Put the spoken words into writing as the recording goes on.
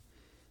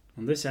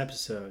On this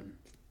episode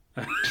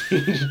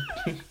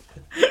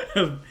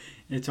of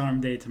It's Arm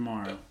Day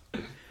Tomorrow,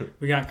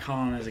 we got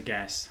Colin as a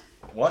guest.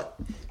 What?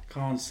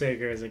 Colin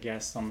Sager as a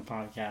guest on the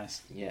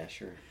podcast. Yeah,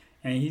 sure.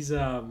 And he's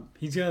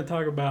gonna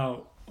talk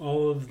about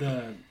all of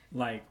the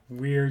like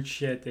weird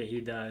shit that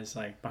he does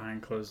like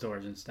behind closed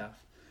doors and stuff.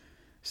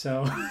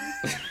 So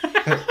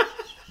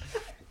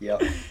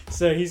Yep.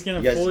 So he's gonna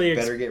you guys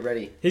better get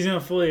ready. He's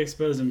gonna fully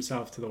expose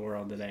himself to the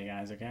world today,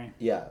 guys. Okay.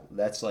 Yeah,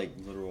 that's like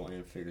literal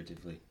and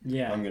figuratively.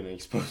 Yeah. I'm gonna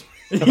expose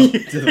myself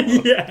to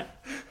the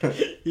world.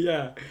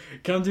 Yeah.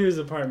 Come to his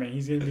apartment.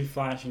 He's gonna be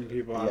flashing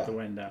people out the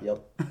window.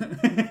 Yep.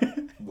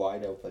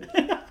 Wide open.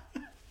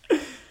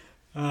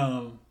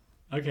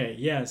 Okay.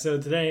 Yeah. So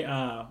today,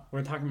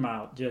 we're talking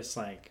about just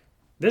like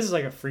this is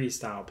like a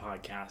freestyle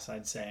podcast,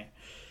 I'd say,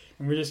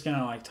 and we're just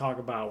gonna like talk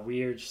about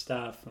weird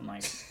stuff and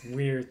like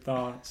weird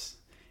thoughts.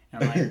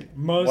 And like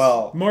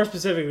more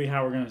specifically,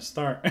 how we're gonna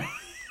start.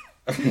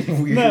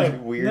 weird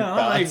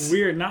thoughts.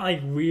 Not like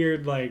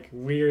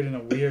weird in a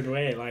weird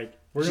way. Like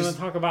we're gonna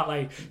talk about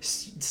like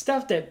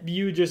stuff that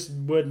you just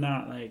would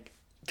not like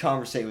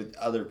conversate with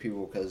other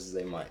people because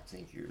they might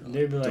think you're.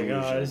 They'd be like,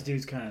 delusional. "Oh, this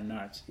dude's kind of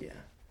nuts." Yeah.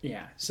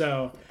 Yeah.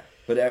 So.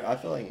 But I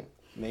feel like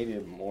maybe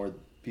more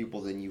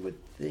people than you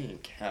would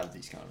think have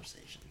these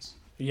conversations.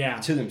 Yeah.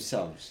 To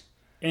themselves.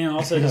 And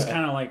also just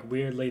kind of like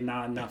weirdly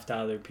not enough to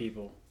other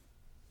people.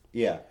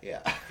 Yeah.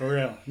 For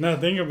real. No,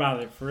 think about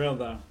it. For real,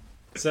 though.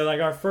 So,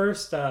 like, our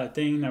first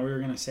thing that we were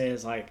going to say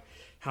is, like,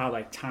 how,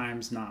 like,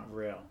 time's not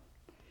real.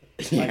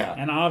 Like, yeah.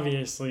 And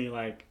obviously,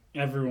 like,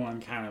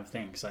 everyone kind of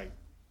thinks, like,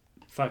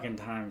 fucking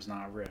time's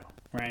not real,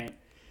 right?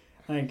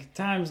 Like,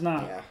 time's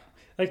not... Yeah.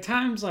 Like,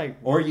 time's, like...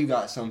 Or you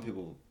got some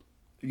people...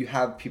 You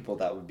have people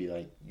that would be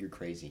like, you're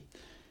crazy.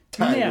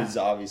 Time is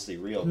obviously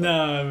real.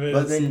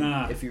 But it's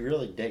not. If you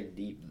really dig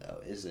deep, though,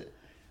 is it?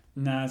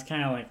 No, it's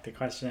kind of like the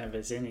question of,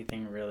 is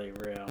anything really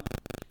real?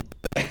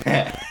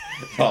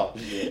 Oh,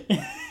 shit.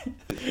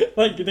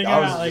 Like, think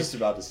about, like, just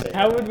about to say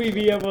how would we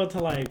be able to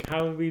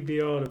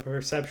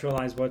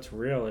perceptualize what's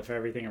real if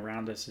everything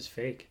around us is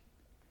fake?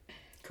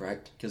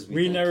 Correct. Because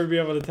we'd never be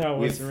able to tell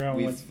what's real.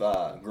 We've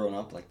grown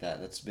up like that.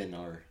 That's been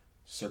our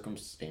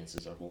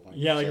circumstances our whole life.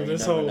 Yeah, like so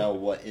this whole... know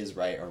what is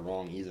right or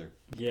wrong either.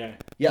 Yeah.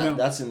 Yeah, no.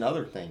 That's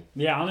another thing.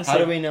 Yeah, honestly. How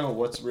do we know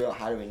what's real?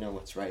 How do we know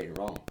what's right or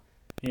wrong?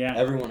 Yeah.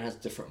 Everyone has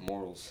different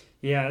morals.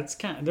 Yeah, it's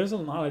there's a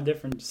lot of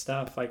different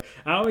stuff. Like,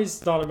 I always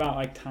thought about,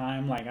 like,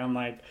 time. Like, I'm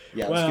like...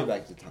 Yeah, let's get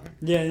back to time.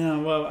 Yeah,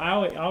 no, well,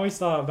 I always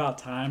thought about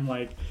time.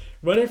 Like,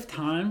 what if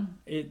time,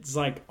 it's,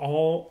 like,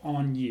 all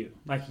on you?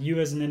 Like,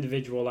 you as an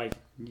individual, like,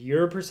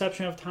 your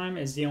perception of time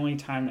is the only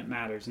time that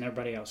matters, and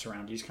everybody else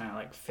around you is kind of,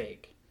 like,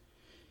 fake.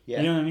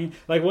 Yeah. You know what I mean?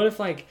 Like, what if,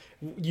 like,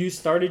 you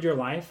started your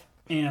life,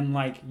 and,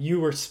 like, you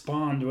were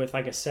spawned with,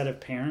 like, a set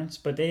of parents,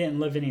 but they didn't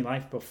live any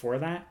life before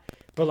that?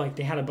 But, like,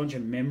 they had a bunch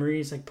of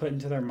memories, like, put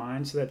into their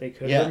mind so that they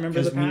could remember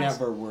the past. Yeah, because we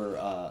never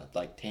were,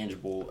 like,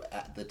 tangible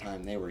at the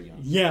time they were young.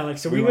 Yeah, like,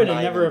 so we would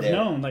have never have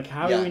known. Like,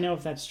 how do we know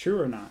if that's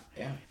true or not?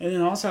 Yeah. And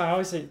then also, I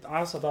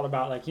also thought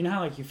about, like, you know how,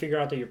 like, you figure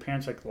out that your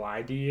parents, like,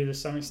 lied to you to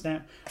some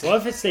extent? What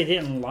if it's they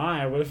didn't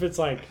lie? What if it's,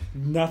 like,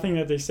 nothing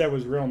that they said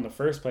was real in the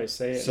first place?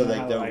 They're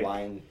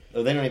lying.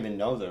 Oh, they don't even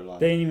know they're lying.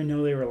 They didn't even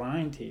know they were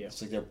lying to you.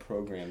 It's like they're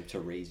programmed to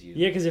raise you.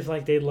 Yeah, because if,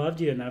 like, they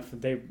loved you enough,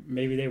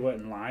 maybe they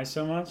wouldn't lie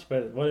so much.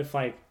 But what if,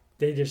 like,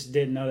 they just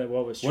didn't know that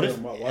what was true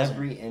and what wasn't. What if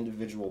every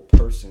individual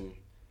person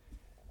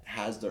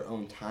has their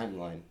own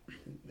timeline?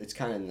 It's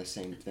kind of the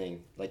same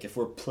thing. Like, if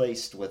we're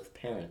placed with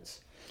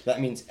parents,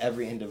 that means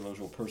every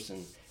individual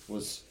person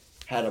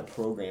had a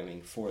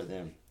programming for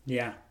them.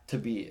 Yeah. To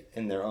be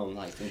in their own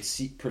life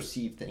and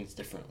perceive things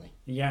differently.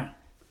 Yeah.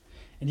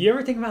 And do you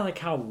ever think about, like,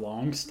 how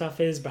long stuff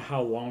is, but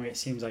how long it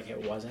seems like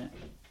it wasn't?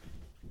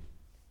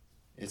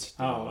 It's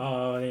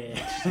still,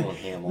 yeah. Still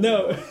ham on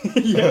no,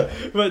 yeah,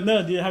 but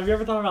no. Have you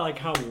ever thought about, like,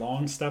 how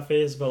long stuff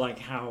is, but, like,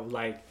 how,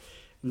 like,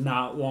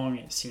 not long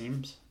it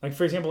seems? Like,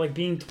 for example, like,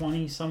 being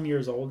 20 some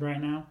years old right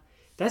now,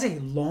 that's a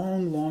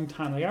long, long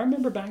time. Like, I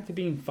remember back to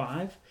being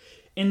 5,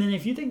 and then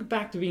if you think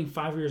back to being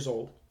 5 years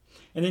old,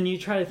 and then you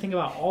try to think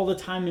about all the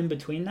time in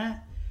between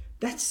that,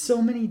 that's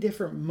so many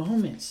different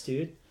moments,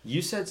 dude.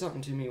 You said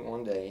something to me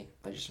one day.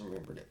 I just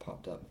remembered it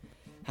popped up.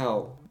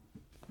 How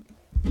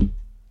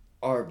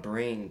our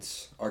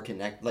brains are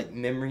connected, like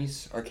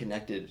memories are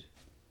connected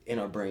in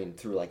our brain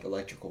through like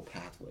electrical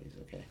pathways,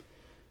 okay?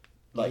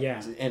 Like,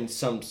 in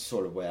some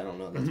sort of way. I don't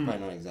know. That's probably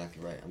not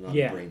exactly right. I'm not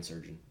a brain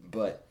surgeon.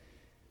 But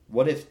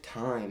what if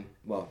time,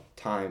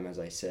 as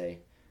I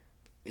say,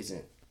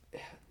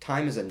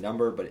 time is a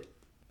number, but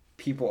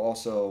people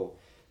also,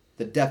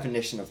 the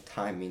definition of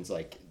time means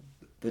like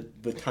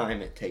the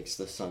time it takes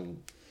the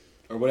sun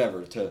or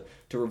whatever to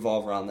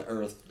revolve around the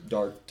earth,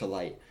 dark to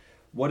light.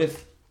 What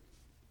if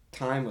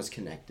time was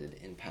connected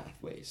in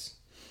pathways,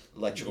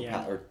 electrical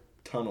or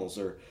tunnels,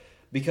 or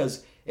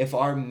because if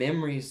our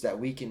memories that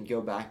we can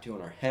go back to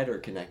in our head are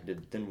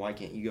connected, then why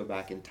can't you go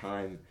back in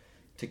time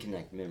to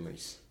connect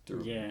memories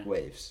through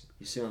waves?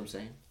 You see what I'm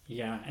saying?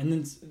 Yeah, and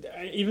then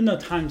even though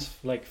time's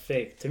like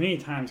fake, to me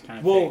time's kind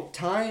of fake. Well,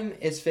 time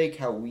is fake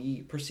how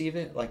we perceive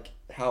it. Like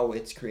how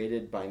it's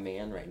created by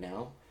man right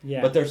now.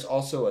 Yeah. But there's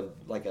also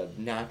a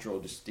natural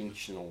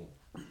distinctional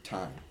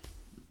time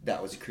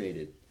that was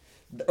created,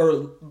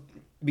 or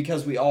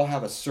because we all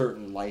have a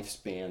certain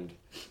lifespan.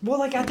 Well,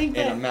 like I think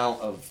an that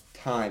amount of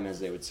time, as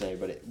they would say,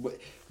 but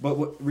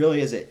what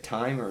really is it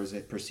time, or is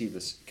it perceived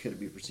as, could it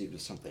be perceived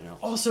as something else?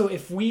 also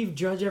if we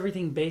judge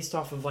everything based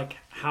off of like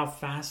how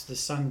fast the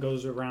sun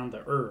goes around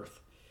the Earth,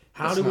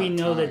 how do we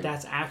know that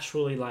that's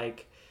actually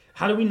like?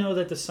 How do we know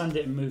that the sun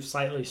didn't move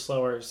slightly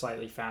slower or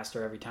slightly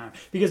faster every time?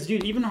 Because,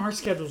 dude, even our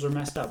schedules are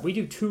messed up. We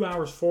do 2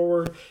 hours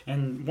forward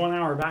and 1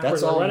 hour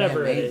backwards or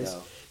whatever it is.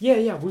 Though.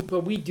 Yeah,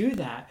 but we do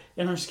that,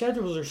 and our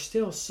schedules are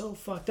still so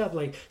fucked up.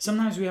 Like,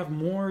 sometimes we have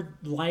more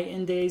light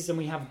in days than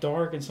we have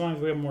dark, and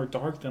sometimes we have more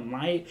dark than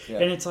light. Yeah.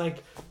 And it's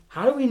like,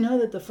 how do we know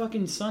that the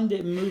fucking sun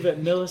didn't move at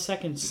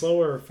milliseconds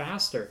slower or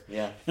faster?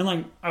 Yeah. And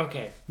like,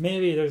 okay,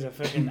 maybe there's a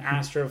fucking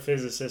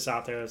astrophysicist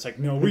out there that's like,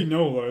 no, we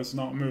know that it's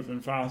not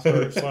moving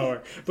faster or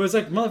slower. But it's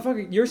like,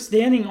 motherfucker, you're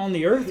standing on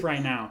the Earth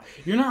right now.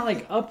 You're not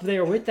like up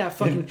there with that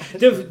fucking...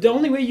 The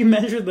only way you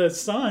measure the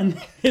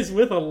sun is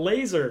with a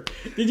laser.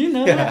 Did you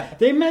know that?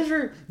 They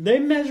measure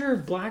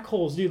black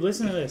holes. Dude,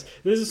 listen to this.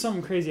 This is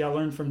something crazy I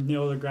learned from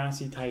Neil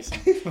deGrasse Tyson.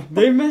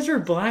 They measure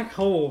black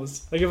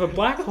holes. Like if a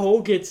black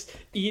hole gets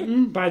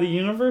eaten by the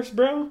universe,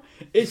 bro,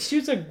 it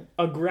shoots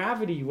a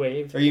gravity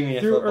wave. Or you mean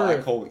if a black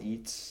Earth. hole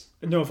eats?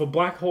 No, if a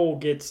black hole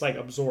gets like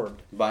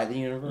absorbed by the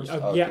universe.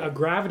 Yeah, a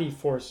gravity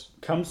force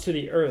comes to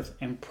the Earth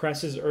and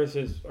presses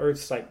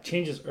Earth's like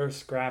changes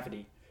Earth's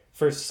gravity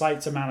for a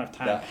slight amount of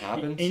time. That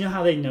happens. And you know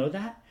how they know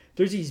that?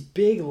 There's these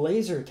big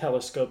laser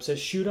telescopes that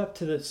shoot up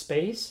to the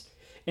space,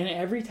 and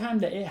every time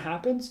that it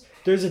happens,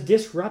 there's a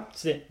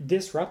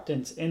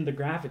disruptance in the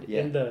gravity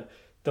in the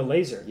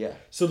laser. Yeah.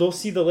 So they'll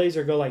see the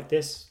laser go like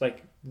this,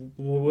 like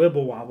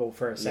wibble wobble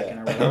for a second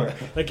or whatever,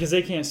 like because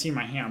they can't see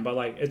my hand, but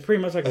like it's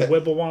pretty much like a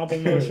wibble wobble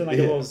motion, like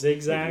a little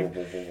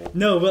zigzag.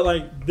 No, but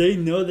like they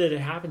know that it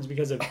happens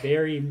because of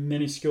very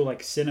minuscule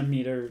like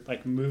centimeter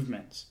like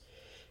movements.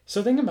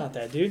 So think about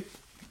that, dude.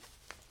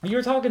 You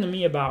were talking to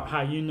me about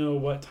how you know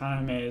what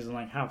time it is and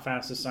like how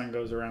fast the sun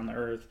goes around the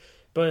Earth,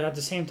 but at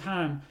the same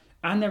time,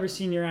 I've never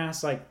seen your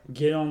ass like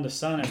get on the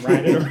sun and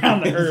ride it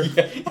around the Earth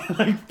and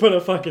like put a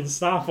fucking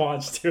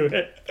stopwatch to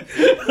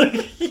it.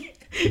 Like,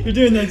 you're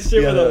doing that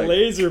shit with a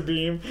laser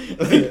beam.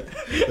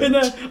 And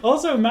then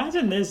also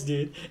imagine this,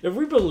 dude. If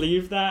we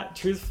believe that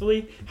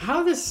truthfully,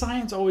 how does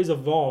science always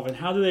evolve, and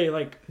how do they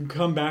like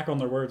come back on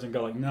their words and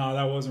go like, no,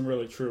 that wasn't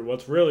really true.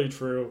 What's really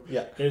true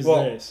is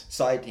this.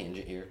 Side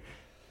tangent here.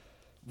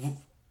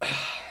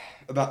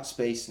 About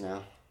space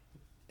now.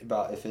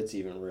 About if it's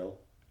even real.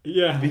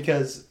 Yeah.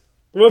 Because...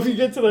 Well, if you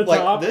get to the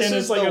top and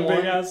it's like a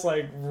big ass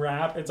like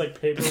wrap, it's like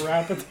paper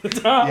wrap at the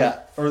top. Yeah,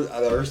 or the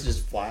Earth's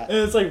just flat. And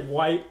it's like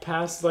white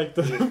past like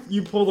the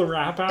you pull the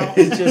wrap out.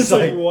 It's just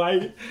like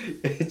white.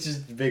 It's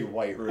just a big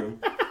white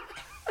room.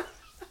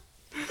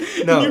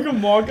 No, you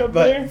can walk up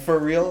there. But for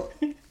real,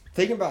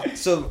 think about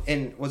was it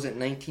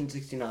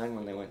 1969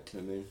 when they went to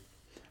the moon?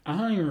 I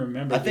don't even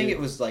remember. I think it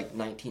was like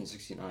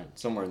 1969,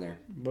 somewhere in there.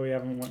 But we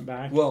haven't went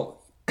back. Well.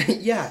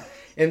 Yeah,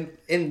 and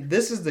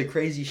this is the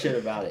crazy shit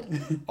about it.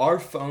 Our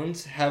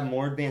phones have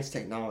more advanced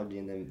technology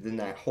in them than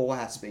that whole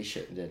ass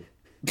spaceship did.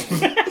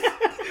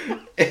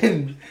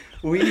 And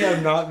we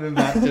have not been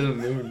back to the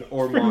moon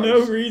or Mars. For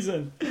no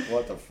reason.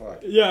 What the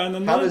fuck? Yeah,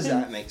 and how does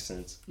that make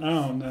sense? I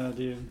don't know,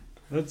 dude.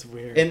 That's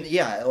weird. And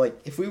yeah,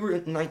 like if we were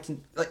in I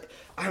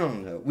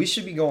don't know. We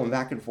should be going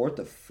back and forth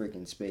to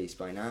freaking space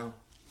by now.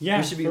 Yeah,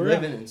 we should be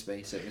living in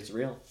space if it's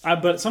real.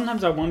 But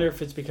sometimes I wonder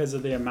if it's because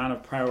of the amount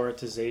of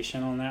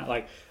prioritization on that.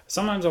 Like,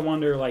 sometimes I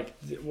wonder, like,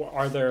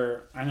 are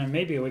there... I mean,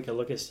 maybe we could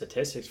look at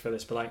statistics for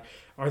this, but, like,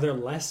 are there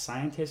less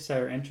scientists that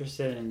are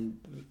interested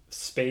in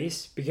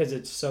space? Because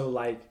it's so,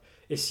 like...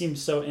 It seems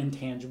so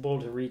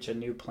intangible to reach a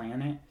new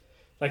planet.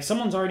 Like,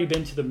 someone's already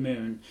been to the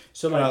moon.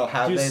 So, like... Oh,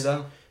 have they,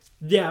 though?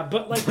 Yeah,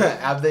 but like...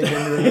 have they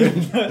been to the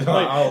moon? Like,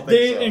 I don't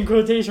think so. In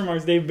quotation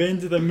marks, they've been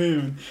to the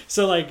moon.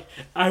 So, like,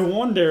 I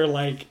wonder,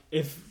 like,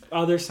 if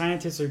other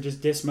scientists are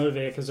just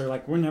dismotivated because they're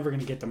like, we're never going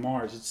to get to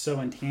Mars. It's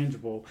so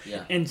intangible.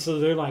 Yeah. And so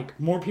they're like,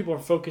 more people are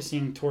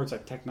focusing towards,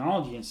 like,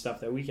 technology and stuff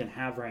that we can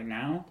have right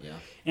now. Yeah.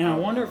 And I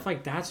wonder if,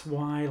 like, that's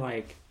why,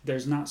 like,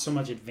 there's not so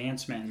much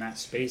advancement in that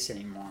space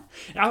anymore.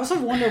 I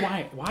also wonder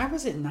why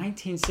was it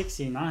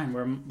 1969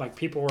 where, like,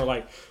 people were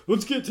like,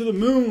 let's get to the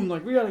moon.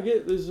 Like, we got to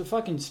get... There's a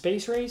fucking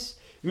space race.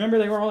 Remember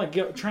they were all, like,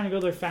 trying to go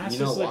their fastest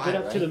to like, get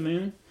up to the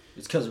moon?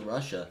 It's because of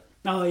Russia.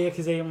 Oh, yeah,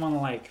 because they didn't want to,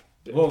 like...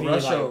 Well,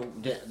 Russia...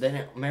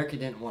 America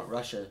didn't want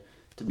Russia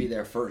to be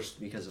there first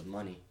because of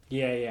money.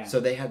 Yeah, yeah. So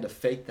they had to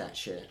fake that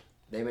shit.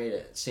 They made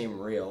it seem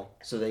real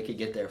so they could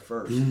get there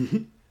first.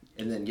 And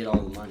then get all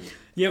the money.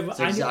 Yeah, but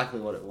that's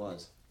exactly what it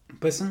was.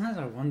 But sometimes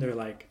I wonder,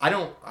 like...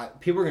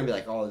 people are going to be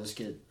like, oh, this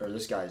kid... Or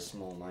this guy is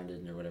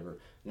small-minded or whatever.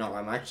 No,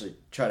 I'm actually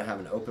trying to have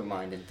an open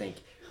mind and think...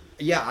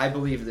 Yeah, I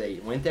believe they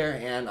went there,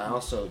 and I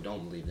also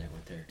don't believe they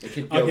went there. It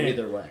could go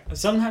either way.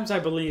 Sometimes I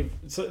believe...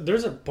 So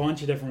there's a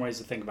bunch of different ways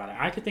to think about it.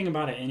 I could think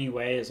about it any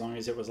way as long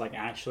as it was like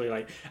actually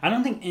like... I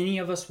don't think any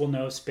of us will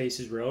know if space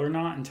is real or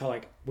not until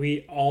like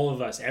all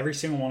of us, every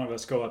single one of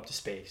us go up to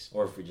space.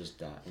 Or if we just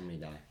die, when we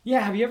die.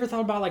 Yeah, have you ever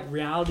thought about like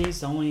reality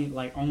is only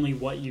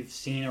what you've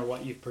seen or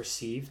what you've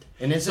perceived?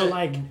 And it's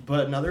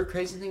but another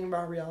crazy thing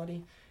about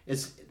reality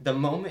is the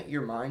moment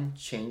your mind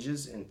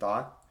changes in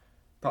thought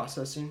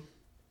processing,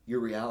 your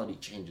reality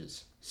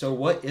changes. So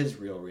what is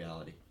real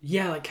reality?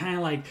 Yeah, like kind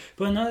of like...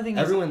 But another thing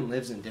everyone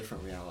lives in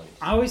different realities.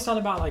 I always thought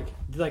about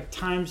like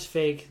time's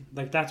fake.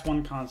 Like that's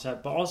one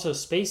concept. But also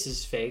space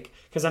is fake.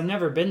 Because I've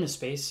never been to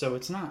space, so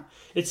it's not.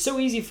 It's so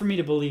easy for me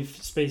to believe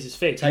space is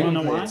fake. Technically, you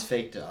want to know why? It's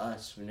fake to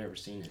us. We've never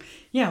seen it.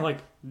 Yeah, like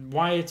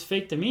why it's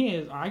fake to me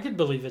is I could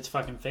believe it's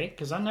fucking fake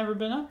because I've never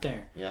been up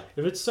there. Yeah.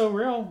 If it's so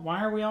real,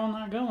 why are we all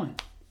not going?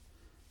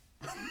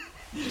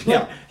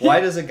 Yeah. Why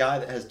does a guy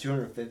that has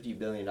 $250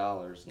 billion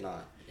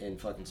not in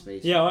fucking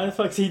space? Yeah, why the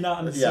fuck's he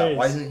not in space? Yeah,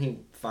 why isn't he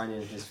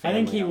finding his family? I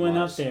think he went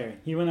Mars? up there.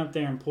 He went up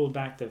there and pulled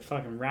back the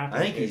fucking wrapper. I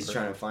think paper. he's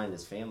trying to find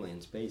his family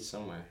in space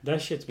somewhere.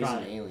 That shit's he's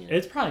probably... an alien.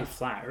 It's probably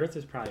flat. Earth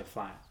is probably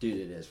flat. Dude,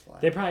 it is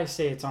flat. They probably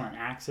say it's on an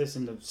axis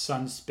and the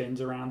sun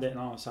spins around it and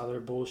all this other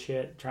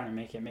bullshit trying to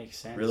make it make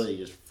sense. Really,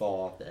 you just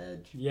fall off the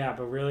edge. Yeah,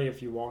 but really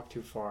if you walk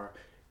too far...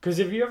 Because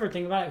if you ever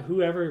think about it,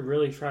 whoever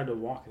really tried to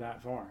walk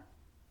that far?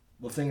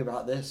 Well, think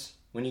about this.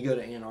 When you go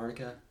to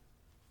Antarctica,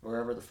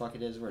 wherever the fuck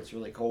it is where it's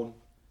really cold,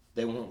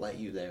 they won't let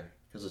you there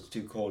because it's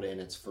too cold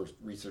and it's for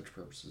research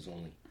purposes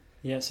only.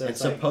 Yeah, so and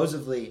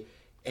supposedly,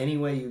 any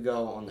way you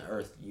go on the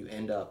Earth, you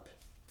end up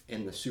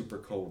in the super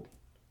cold.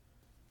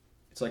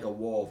 It's like a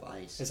wall of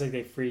ice. It's like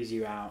they freeze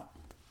you out.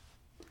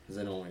 Because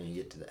they don't want you to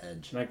get to the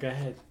edge. Like, go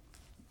ahead.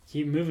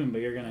 Keep moving,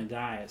 but you're going to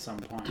die at some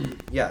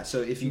point. Yeah,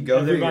 so if you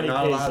go there, you're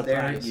not allowed there,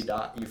 price. you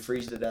die, you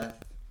freeze to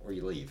death, or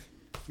you leave.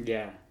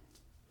 Yeah.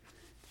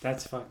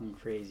 That's fucking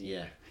crazy.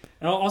 Yeah.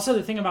 And also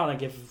the thing about,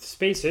 like, if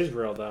space is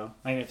real, though,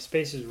 like, if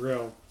space is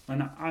real,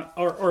 and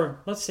or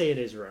let's say it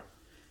is real,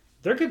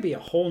 there could be a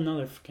whole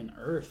nother fucking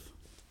Earth.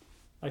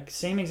 Like,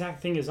 same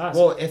exact thing as us.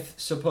 Well, if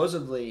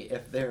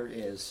there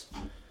is...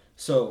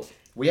 So,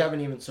 we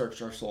haven't even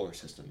searched our solar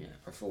system yet,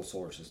 our full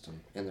solar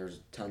system, and there's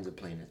tons of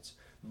planets.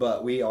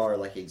 But we are,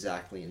 like,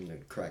 exactly in the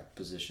correct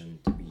position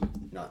to be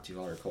not too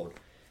hot or cold.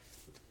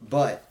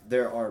 But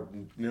there are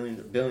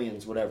millions,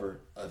 billions,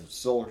 whatever, of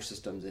solar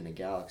systems in a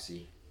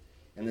galaxy.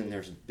 And then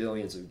there's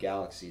billions of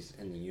galaxies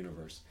in the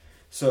universe.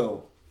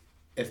 So,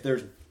 if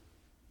there's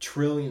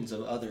trillions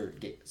of other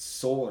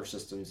solar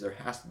systems, there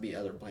has to be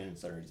other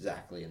planets that are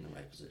exactly in the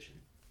right position.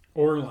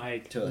 Or,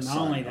 like, not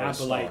only that, but,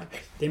 star.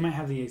 like, they might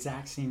have the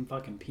exact same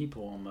fucking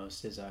people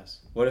almost as us.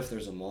 What if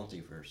there's a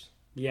multiverse?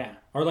 Yeah.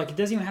 Or, like, it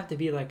doesn't even have to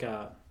be, like,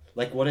 a...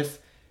 Like, what if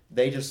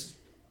they just...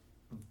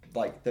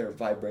 Like, their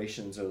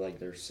vibrations or, like,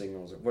 their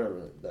signals or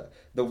whatever.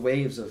 The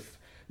waves of...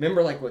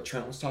 Remember, like, what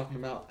Trent was talking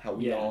about? How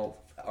we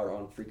all are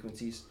on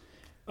frequencies?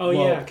 Oh,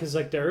 yeah, because,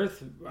 like, the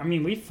Earth... I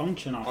mean, we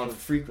function off of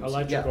frequency.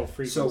 electrical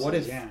frequencies. So what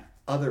if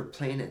other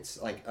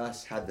planets like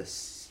us had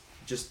this...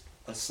 Just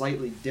a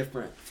slightly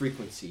different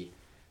frequency...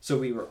 So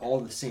we were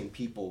all the same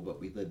people, but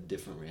we lived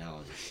different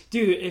realities.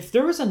 Dude, if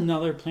there was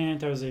another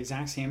planet that was the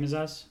exact same as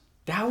us,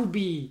 that would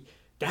be...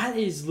 That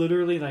is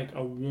literally like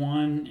a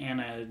 1 and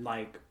a,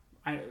 like...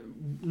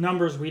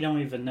 numbers we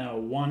don't even know.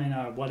 1 in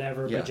a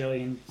whatever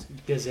bajillion,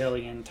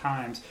 gazillion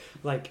times.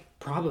 Like,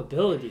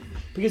 probability.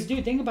 Because,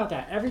 dude, think about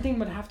that. Everything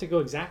would have to go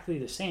exactly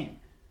the same.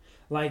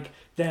 Like,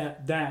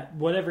 that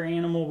whatever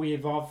animal we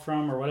evolved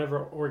from or whatever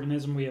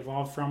organism we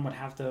evolved from would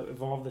have to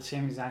evolve the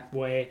same exact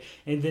way.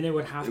 And then it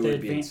would have to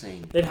advance.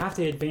 It'd have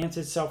to advance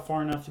itself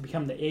far enough to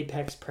become the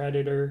apex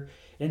predator.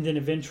 And then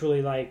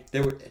eventually, like...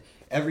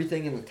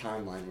 Everything in the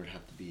timeline would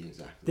have to be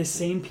exactly the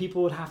same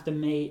people would have to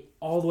mate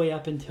all the way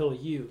up until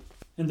you.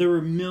 And there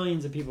were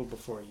millions of people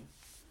before you.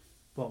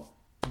 Well,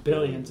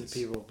 billions of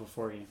people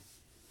before you.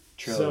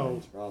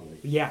 Trillions, probably.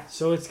 Yeah,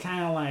 so it's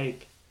kind of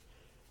like...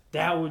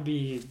 That would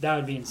be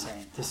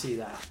insane to see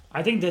that.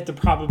 I think that the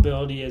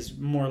probability is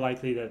more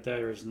likely that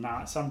there is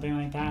not something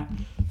like that.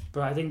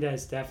 But I think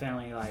that's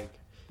definitely like...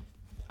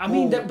 I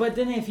mean, but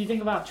then if you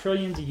think about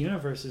trillions of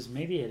universes,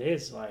 maybe it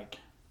is like...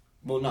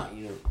 Well, not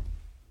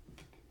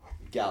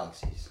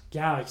galaxies.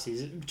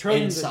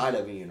 Trillions inside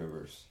of a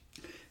universe.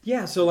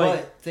 Yeah, so like...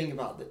 But think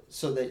about that.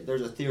 So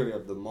there's a theory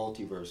of the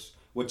multiverse,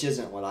 which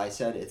isn't what I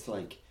said. It's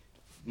like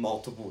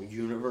multiple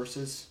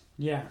universes.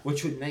 Yeah.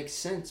 Which would make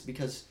sense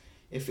because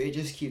if it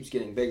just keeps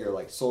getting bigger,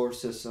 like solar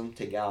system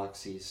to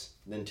galaxies,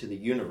 then to the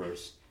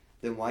universe,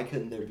 then why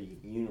couldn't there be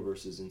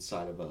universes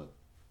inside of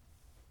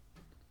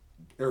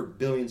or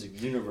billions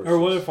of universes? Or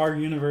what if our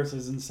universe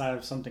is inside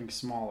of something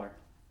smaller?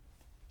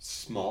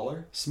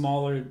 Smaller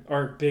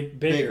or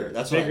bigger.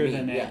 That's bigger what I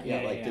mean. Than it.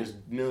 Yeah. There's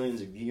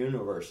millions of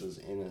universes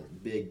in a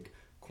big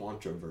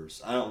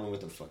quantiverse. I don't know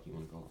what the fuck you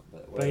want to call it,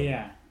 but whatever. But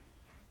yeah,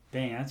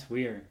 dang, that's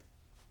weird.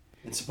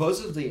 And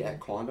supposedly at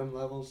quantum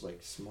levels, like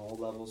small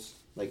levels,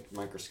 like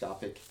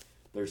microscopic,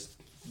 there's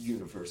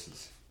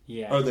universes.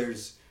 Yeah. Or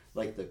there's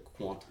like the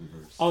quantum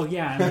verse. Oh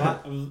yeah,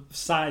 and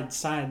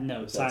side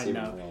note.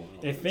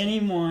 If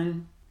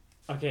anyone,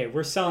 okay,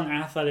 we're selling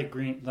athletic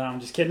green. No, I'm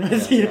just kidding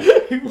with you.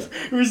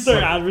 We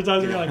start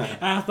advertising like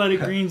athletic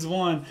greens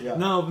 1. Yeah.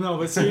 No,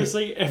 but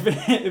seriously,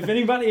 if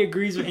anybody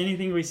agrees with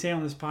anything we say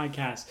on this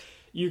podcast,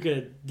 you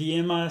could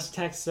DM us,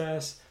 text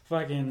us,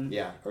 fucking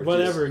or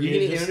whatever.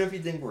 Even if you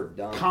think we're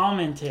dumb,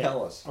 comment it,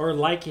 tell us, or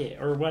like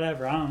it, or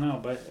whatever. I don't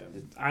know, but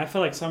I feel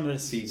like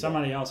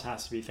somebody else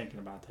has to be thinking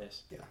about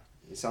this. Yeah.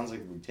 It sounds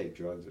like we take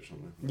drugs or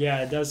something.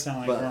 Yeah, it does sound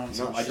like we're on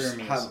some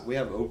shroomies. We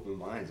have open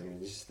minds. I mean,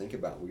 just think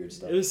about weird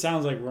stuff. It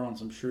sounds like we're on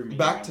some shroomies.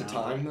 Back to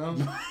time, though.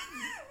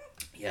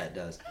 Yeah, it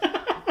does.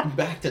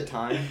 Back to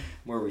time,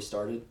 where we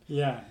started.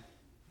 Yeah.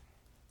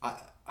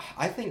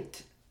 I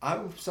think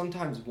I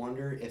sometimes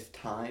wonder if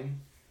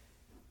time,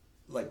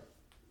 like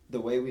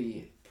the way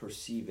we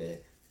perceive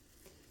it,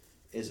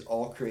 is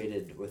all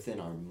created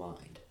within our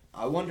mind.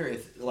 I wonder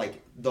if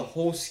like the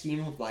whole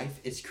scheme of life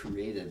is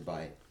created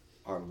by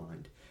our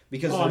mind.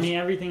 Because I mean,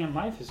 everything in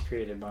life is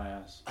created by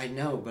us. I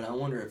know, but I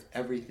wonder if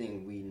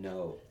everything we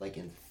know, like,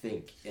 and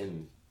think,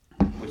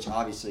 which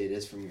obviously it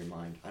is from your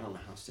mind. I don't know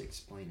how to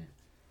explain it.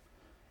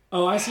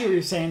 Oh, I see what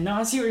you're saying. No,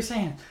 I see what you're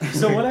saying.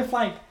 So what if,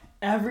 like,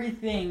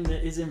 everything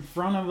that is in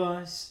front of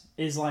us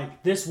is,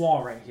 like, this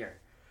wall right here?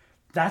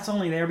 That's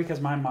only there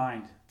because my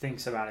mind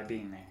thinks about it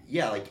being there.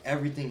 Yeah, like,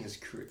 everything is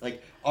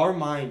like, our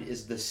mind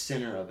is the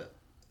center of it.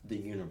 The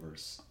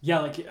universe. Yeah,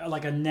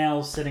 like a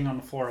nail sitting on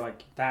the floor,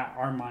 like that.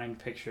 Our mind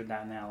pictured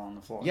that nail on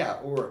the floor. Yeah,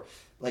 or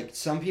like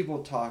some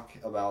people talk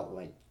about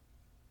like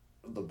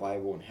the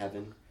Bible and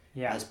heaven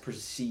as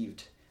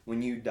perceived.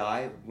 When you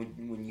die,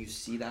 when you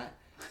see that,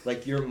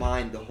 like your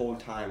mind the whole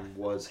time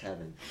was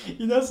heaven.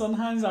 You know,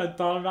 sometimes I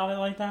thought about it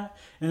like that,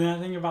 and then I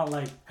think about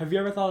like, have you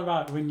ever thought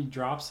about when you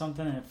drop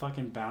something and it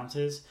fucking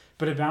bounces,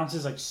 but it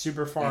bounces like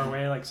super far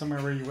away, like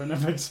somewhere where you wouldn't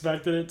have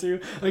expected it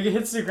to? Like it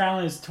hits the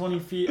ground and it's 20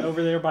 feet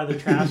over there by the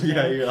trash can.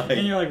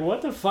 And you're like,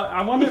 what the fuck?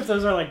 I wonder if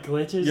those are like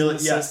glitches in the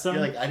system.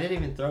 You're like, I didn't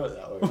even throw it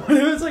that way.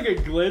 It was like a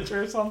glitch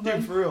or something.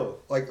 Dude, for real.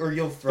 Like, or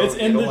you'll throw it's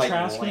it, in the like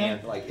trash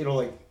land, can. like it'll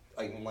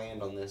like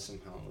land on this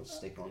somehow and it'll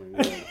stick on it.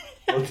 Like,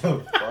 what the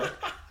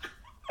fuck?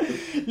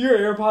 Your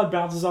AirPod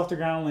bounces off the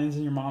ground, lands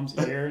in your mom's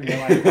ear, and you're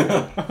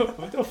like,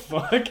 what the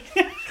fuck?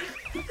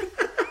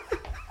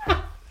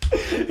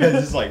 It's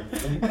just like...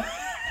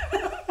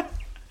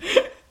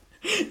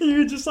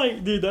 You're just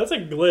like, dude, that's a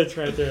glitch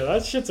right there.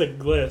 That shit's a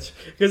glitch.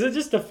 Because it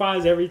just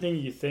defies everything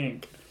you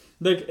think.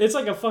 Like, it's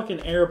like a fucking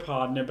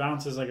AirPod, and it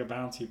bounces like a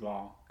bouncy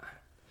ball.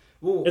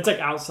 Well, it's like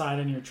outside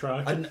in your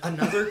truck.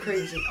 Another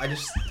crazy...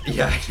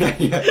 Yeah.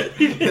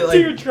 To like,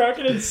 your truck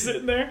and it's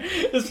sitting there.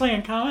 It's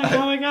playing comment.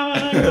 Yeah.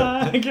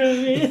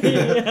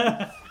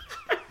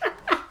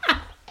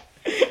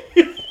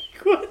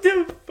 What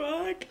the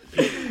fuck?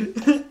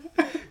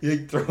 You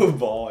like throw a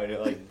ball and it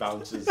like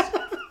bounces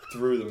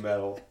through the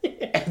metal.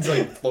 Yeah. It's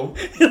like float.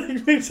 It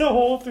like makes a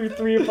hole through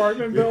 3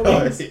 apartment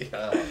buildings. Like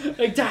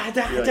da.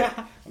 Like,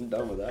 I'm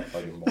done with that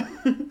fucking ball.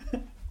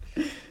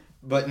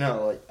 But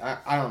no, like,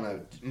 I don't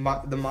know.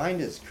 The mind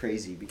is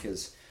crazy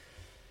because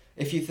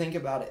if you think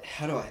about it,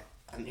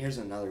 and here's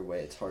another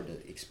way it's hard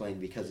to explain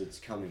because it's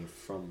coming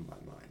from my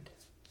mind.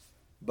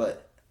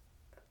 But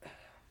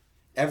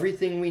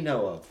everything we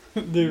know of.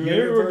 Dude,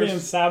 maybe we're being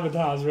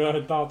sabotaged with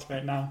our thoughts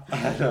right now.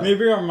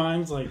 Maybe our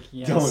mind's like,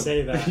 don't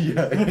say that.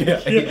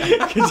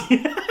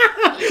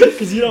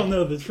 Because you don't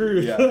know the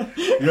truth. Yeah.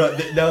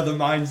 No, the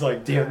mind's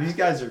like, damn, these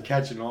guys are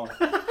catching on.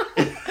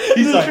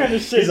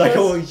 He's like,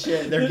 holy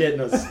shit, they're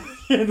getting us.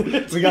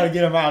 We gotta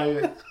get them out of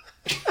here.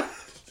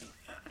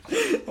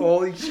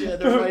 Holy shit,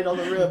 they're right on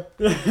the rip.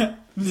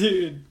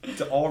 Dude.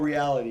 To all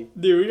reality.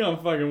 Dude, we gonna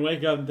fucking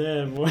wake up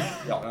dead, boy.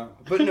 No.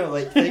 But no,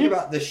 like, think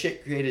about the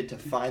shit created to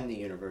find the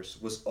universe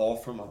was all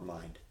from our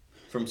mind.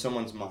 From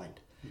someone's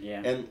mind.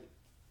 Yeah. And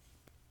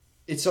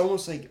it's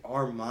almost like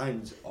our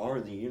minds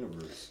are the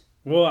universe.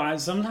 Well,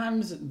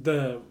 sometimes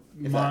the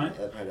mind...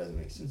 That probably doesn't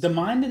make sense. The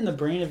mind and the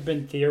brain have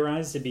been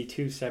theorized to be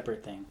 2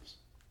 separate things.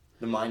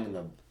 The mind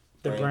and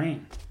the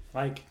brain.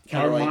 Like,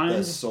 kind of like mind,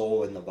 the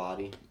soul and the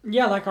body.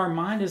 Yeah, like our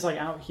mind is like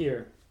out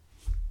here,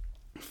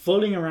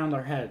 floating around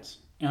our heads,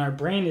 and our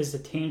brain is the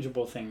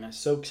tangible thing that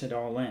soaks it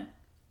all in.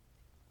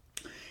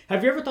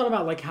 Have you ever thought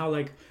about like how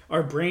like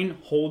our brain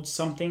holds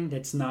something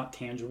that's not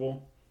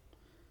tangible?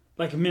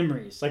 Like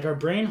memories. Like our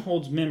brain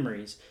holds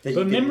memories, that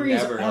but you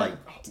memories never like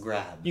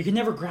grab. You can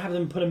never grab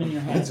them and put them in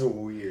your head. That's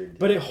weird.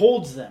 But it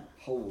holds them.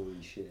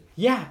 Holy shit.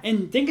 Yeah,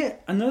 and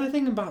another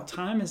thing about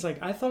time is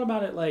like I thought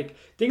about it like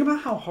think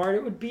about how hard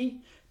it would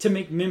be to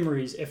make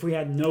memories if we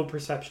had no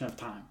perception of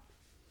time.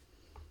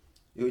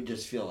 It would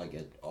just feel like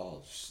a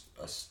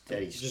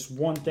steady, just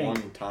one thing,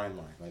 one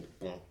timeline, like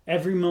boom.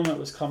 Every moment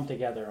was come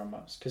together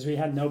almost because we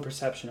had no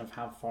perception of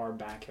how far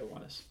back it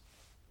was.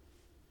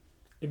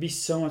 It'd be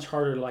so much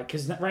harder to like,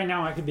 because right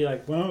now I could be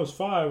like, when I was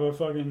 5, I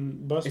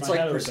fucking bust my head. It's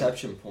like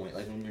perception point,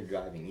 like when you're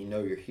driving, you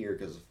know you're here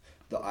because of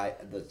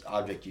the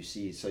object you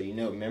see, so you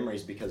know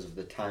memories because of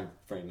the time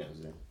frame it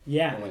was in.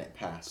 Yeah. And when it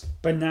passed.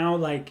 But now,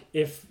 like,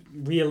 if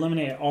we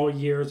eliminate all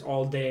years,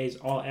 all days,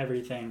 all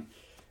everything,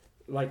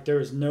 like there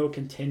was no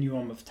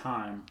continuum of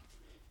time,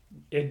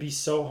 it'd be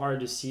so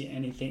hard to see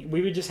anything.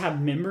 We would just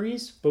have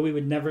memories, but we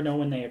would never know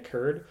when they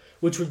occurred,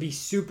 which would be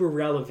super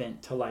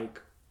relevant to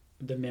like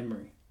the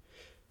memory.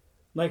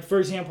 Like, for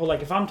example,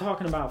 like if I'm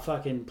talking about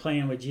fucking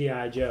playing with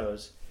G.I.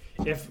 Joes,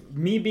 if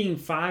me being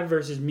 5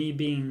 versus me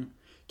being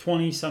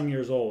 20 some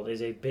years old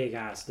is a big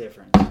ass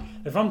difference.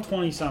 If I'm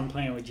 20 some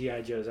playing with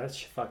G.I. Joes,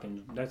 that's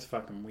fucking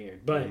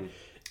weird. But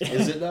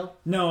is it though?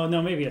 No,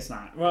 maybe it's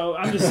not. Well,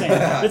 I'm just saying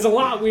it's a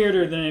lot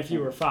weirder than if you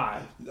were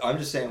 5. I'm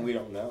just saying we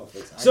don't know if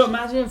it's actually, so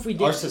imagine if we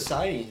did. Our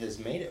society has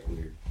made it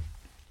weird.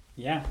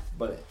 Yeah.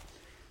 But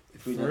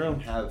if we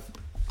didn't have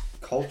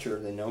culture,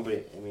 then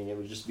nobody. I mean, it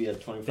would just be a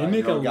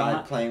 25-year-old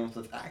guy playing with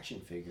an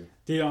action figure.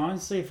 Dude,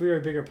 honestly, if we were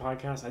a bigger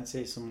podcast, I'd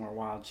say some more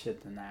wild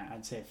shit than that.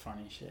 I'd say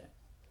funny shit.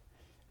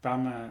 But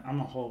I'm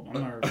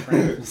gonna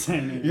refrain from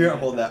saying anything. You're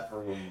gonna hold that for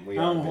when we.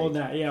 I'm gonna hold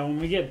that. Yeah, when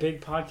we get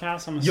big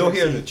podcasts, I'm gonna. You'll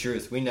hear the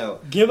truth. We know.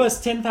 Give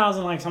us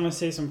 10,000 likes. I'm gonna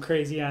say some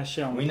crazy ass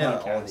shit on the podcast. We know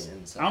all the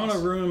insights. I'm gonna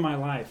ruin my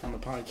life on the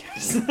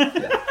podcast.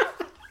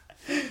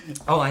 Yeah.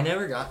 Oh, I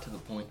never got to the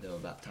point though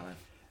about time.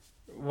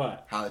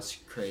 What? How it's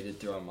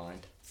created through our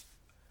mind.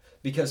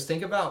 Because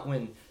think about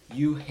when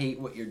you hate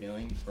what you're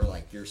doing or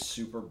like you're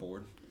super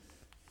bored.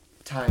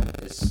 Time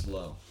is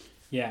slow.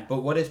 Yeah.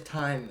 But what if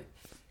time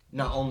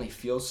not only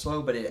feels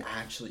slow, but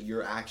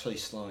you're actually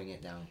slowing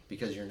it down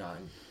because you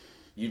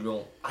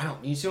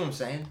see what I'm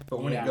saying?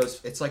 But when it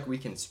goes, it's like we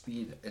can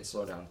speed and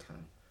slow down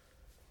time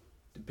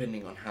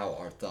depending on how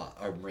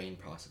our brain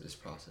is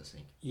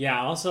processing.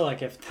 Yeah. Also,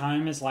 like if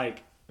time is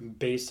like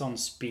based on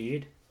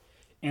speed,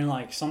 and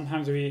like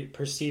sometimes we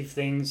perceive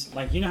things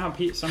like, you know how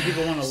some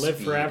people want to live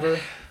forever.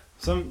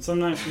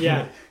 Sometimes,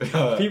 yeah,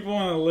 people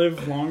want to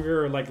live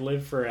longer or like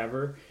live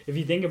forever. If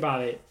you think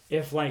about it,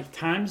 if like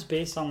time's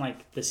based on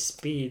like the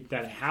speed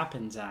that it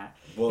happens at,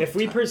 if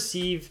we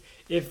perceive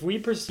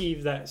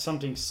that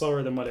something's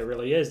slower than what it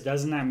really is,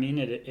 doesn't that mean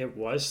it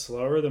was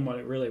slower than what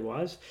it really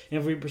was? And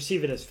if we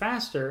perceive it as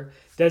faster,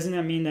 doesn't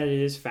that mean that it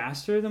is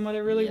faster than what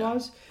it really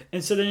was?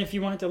 And so then if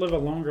you wanted to live a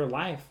longer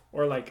life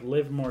or like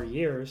live more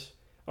years,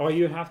 all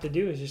you have to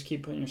do is just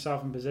keep putting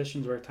yourself in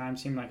positions where time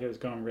seemed like it was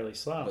going really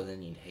slow. But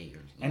then you'd hate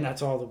yours. And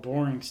that's all the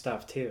boring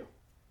stuff too.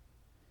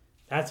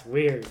 That's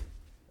weird.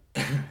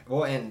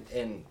 Well,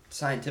 and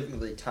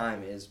scientifically,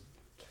 time is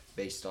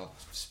based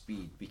off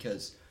speed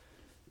because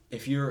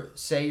if you're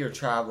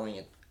traveling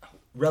at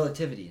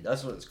relativity,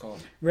 that's what it's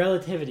called.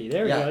 Relativity.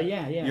 There we go.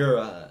 Yeah.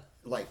 You're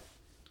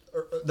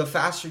the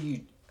faster you,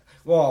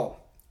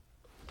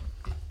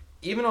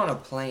 even on a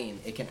plane,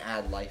 it can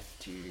add life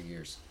to your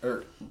years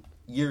or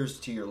years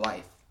to your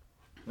life,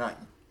 not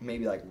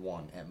maybe like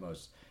 1 at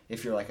most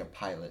if you're like a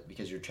pilot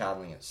because you're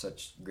traveling at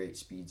such great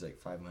speeds like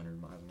 500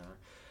 miles an hour.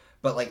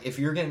 But like if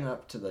you're getting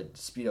up to the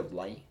speed of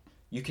light,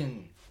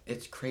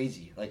 it's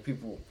crazy. Like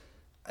people,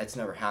 it's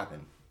never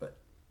happened, but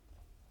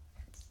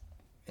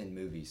in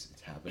movies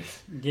it's happened.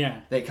 Yeah.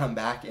 They come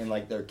back and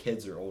like their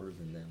kids are older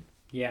than them.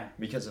 Yeah.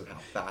 Because of how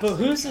fast. But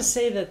who's to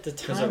say that the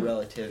time? Because of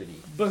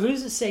relativity. But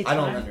who's to say time?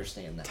 I don't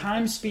understand that.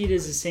 Time speed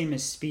is the same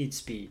as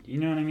speed. You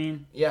know what I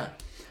mean? Yeah.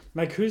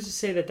 Like, who's to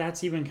say that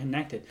that's even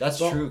connected? That's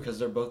true, because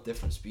they're both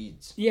different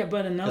speeds. Yeah,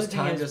 but another thing is...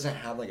 time doesn't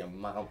have, like, a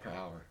mile per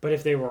hour. But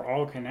if they were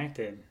all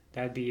connected,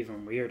 that'd be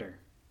even weirder.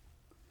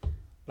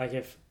 Like,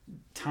 if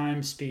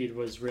time speed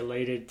was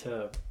related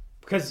to...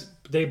 Because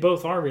they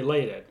both are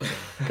related.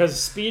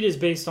 Because speed is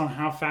based on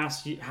how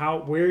fast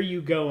where you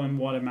go in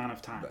what amount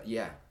of time.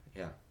 Yeah.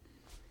 I'm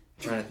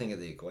trying to think of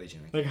the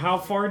equation. Like, how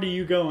far do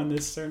you go in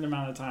this certain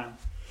amount of time?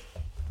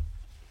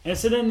 And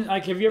so then,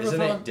 like, have you ever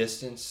Isn't it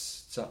distance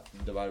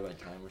divided by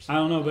time or something? I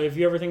don't know, but if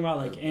you ever think about,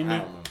 like,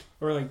 n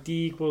or, like,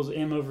 D equals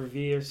M over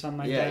V or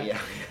something like that.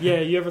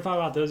 Yeah, you ever thought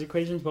about those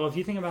equations? Well, if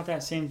you think about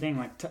that same thing,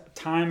 like,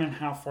 time and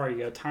how far you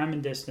go, time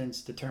and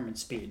distance determine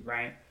speed,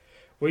 right?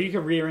 Well, you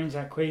could rearrange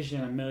that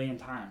equation 1,000,000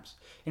 times.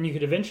 And you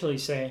could eventually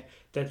say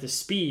that the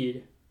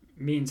speed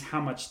means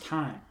how much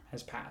time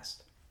has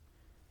passed.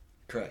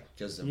 Correct,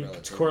 because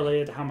it's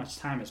correlated to how much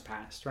time has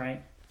passed,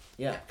 right?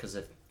 Yeah, because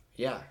I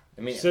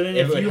mean, so then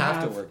it would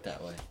have to work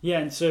that way. Yeah,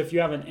 and so if you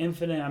have an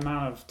infinite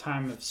amount of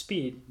time of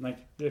speed, like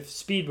if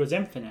speed was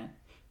infinite,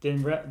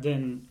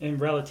 then in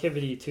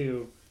relativity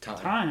to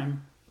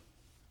time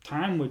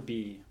would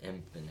be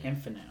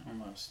infinite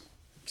almost.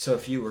 So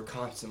if you were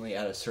constantly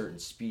at a certain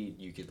speed,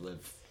 you could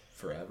live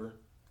forever?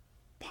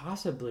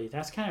 Possibly.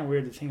 That's kind of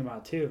weird to think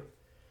about too.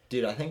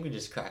 Dude, I think we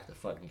just cracked the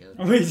fucking code.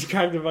 We just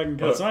cracked the fucking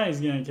code.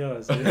 Somebody's gonna kill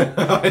us, dude.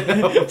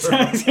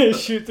 Somebody's gonna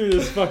shoot through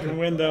this fucking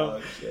window.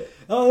 Oh, shit.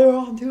 Oh, they're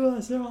on to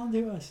us. They're on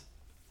to us.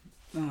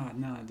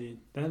 Nah, dude.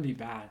 That'd be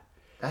bad.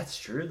 That's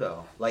true,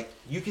 though. Like,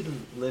 you could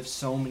live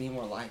so many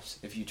more lives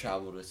if you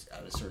traveled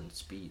at a certain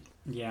speed.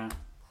 Yeah.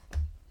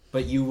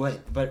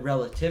 But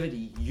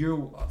relativity,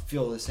 you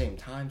feel the same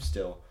time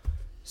still.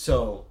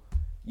 So,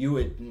 you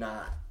would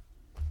not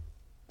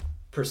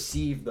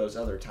perceive those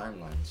other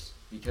timelines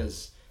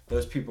because...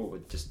 those people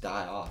would just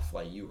die off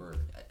while you were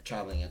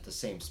traveling at the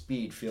same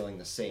speed, feeling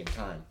the same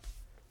time.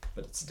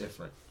 But it's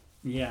different.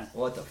 Yeah.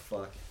 What the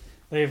fuck?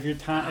 Like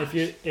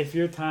if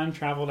your time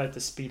traveled at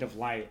the speed of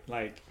light,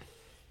 like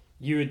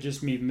you would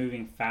just be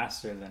moving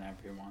faster than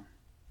everyone.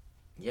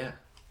 Yeah.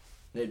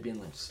 They'd be in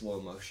like slow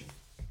motion,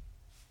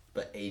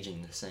 but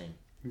aging the same.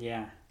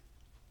 Yeah.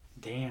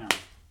 Damn.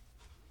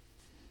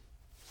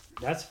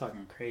 That's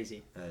fucking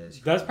crazy. That is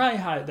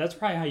crazy. That's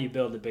probably how you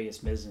build the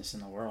biggest business in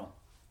the world.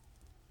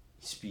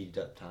 You speed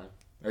up time,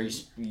 or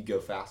you go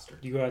faster.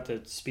 You go at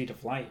the speed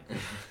of light.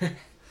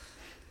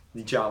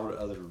 You travel to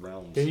other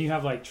realms. Then you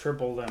have like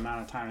triple the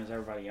amount of time as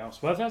everybody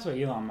else. What if that's what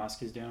Elon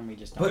Musk is doing? We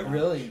just don't. But know.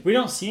 really, we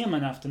don't see him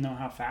enough to know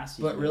how fast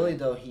he's. But really,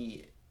 though,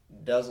 he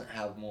doesn't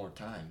have more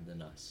time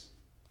than us.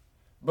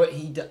 But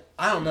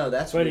I don't know.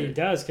 That's what weird. he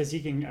does because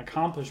he can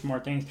accomplish more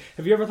things.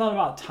 Have you ever thought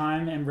about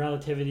time and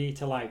relativity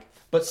to like?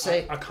 But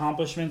say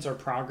accomplishments or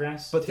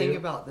progress. But too? think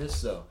about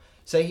this though.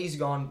 Say he's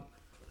gone,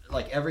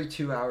 like every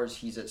 2 hours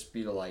he's at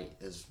speed of light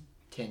is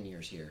 10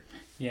 years here.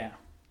 Yeah.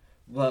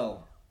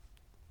 Well,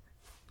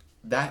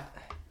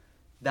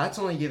 that's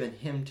only given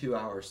him 2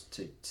 hours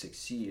to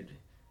succeed,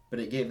 but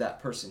it gave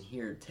that person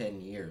here 10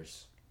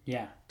 years.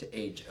 Yeah. To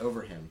age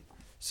over him,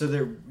 so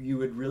there you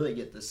would really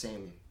get the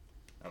same.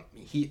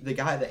 The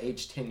guy that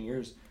aged 10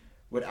 years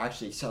would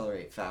actually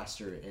accelerate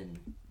faster in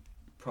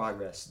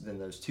progress than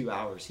those 2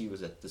 hours he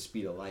was at the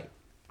speed of light.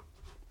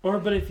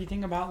 But if you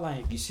think about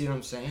like... You see what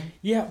I'm saying?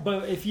 Yeah,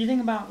 but if you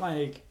think about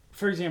like,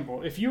 for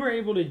example, if you were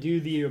able to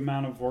do the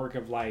amount of work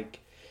of like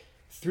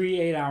 3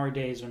 8-hour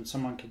days when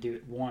someone could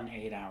do 1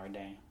 8-hour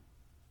day,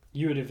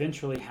 you would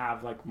eventually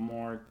have like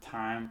more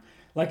time.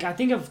 Like I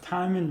think of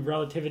time and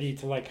relativity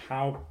to like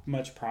how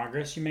much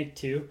progress you make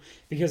too,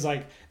 because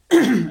like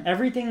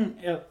everything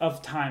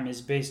of time is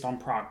based on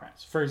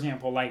progress. For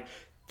example, like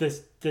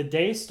the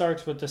day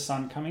starts with the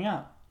sun coming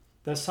up.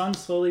 The sun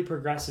slowly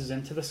progresses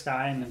into the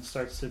sky and then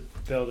starts to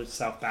build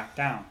itself back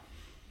down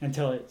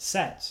until it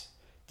sets.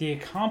 The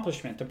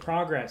accomplishment, the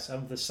progress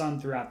of the sun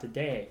throughout the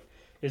day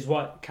is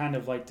what kind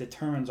of like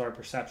determines our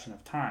perception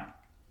of time.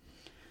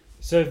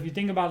 So if you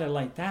think about it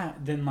like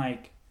that, then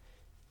like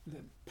the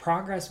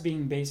progress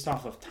being based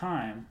off of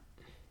time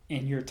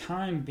and your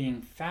time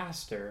being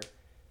faster,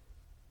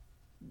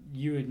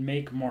 you would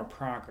make more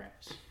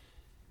progress.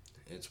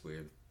 It's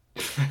weird.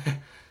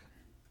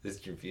 It's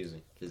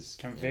confusing.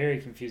 Very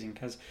confusing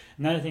because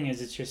another thing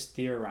is it's just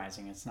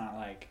theorizing. It's not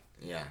like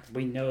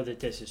we know that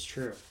this is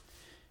true.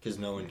 Because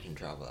no one can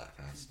travel that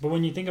fast. But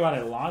when you think about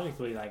it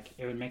logically, like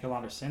it would make a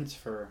lot of sense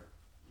for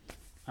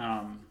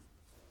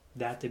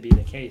that to be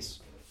the case.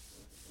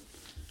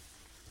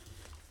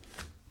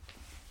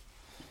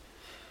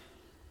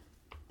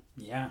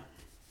 Yeah.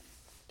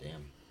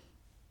 Damn.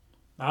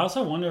 I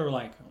also wonder,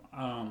 like,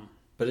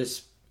 but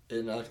it's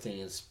another thing.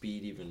 Is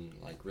speed even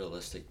like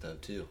realistic though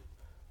too?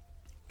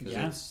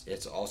 Because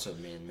it's also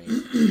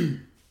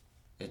man-made.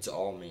 It's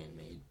all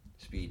man-made.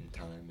 Speed and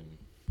time and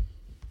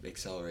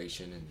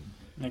acceleration and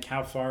like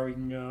how far we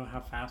can go,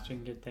 how fast we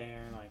can get there.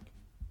 Like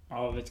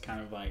all of it's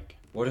kind of like.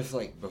 What if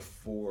like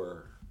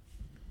before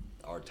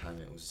our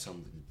time it was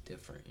something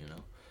different? You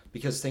know,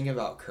 because think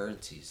about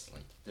currencies.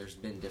 Like there's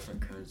been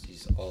different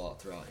currencies all out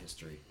throughout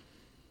history.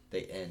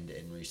 They end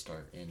and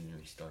restart,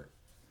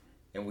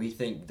 and we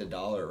think the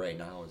dollar right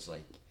now is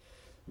like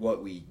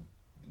what we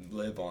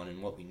live on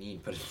and what we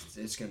need, but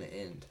it's going to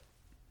end.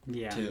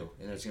 Yeah. Too,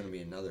 and there's going to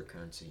be another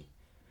currency.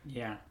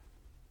 Yeah.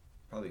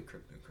 Probably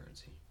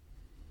cryptocurrency.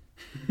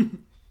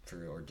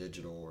 Or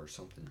digital or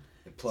something.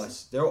 And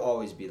plus, there'll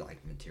always be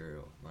like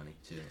material money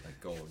too, like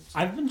gold.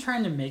 I've been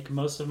trying to make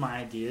most of my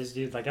ideas,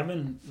 dude. Like I've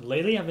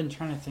been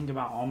trying to think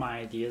about all my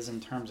ideas in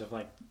terms of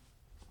like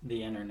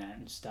the internet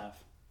and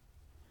stuff.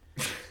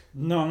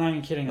 No, I'm not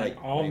even kidding.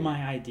 Like all of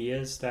my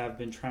ideas that I've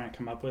been trying to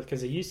come up with,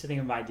 because I used to think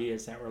of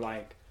ideas that were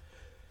like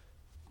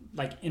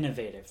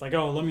innovative. Like,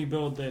 oh, let me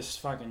build this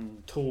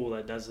fucking tool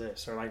that does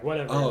this, or like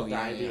whatever the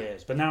idea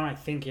is. But now I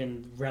think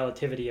in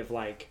relativity of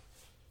like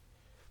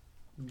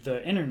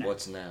the internet.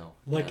 What's now?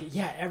 Like,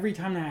 every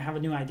time that I have a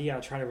new idea, I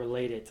try to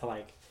relate it to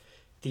like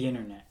the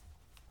internet.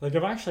 Like,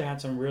 I've actually had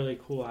some really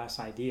cool ass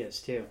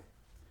ideas too.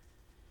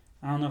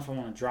 I don't know if I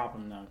want to drop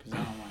them though, because I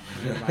don't want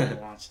anybody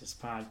to watch this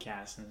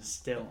podcast and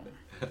steal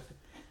them.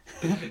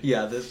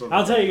 Yeah, this one.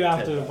 I'll tell you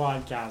after the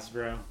podcast,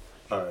 bro.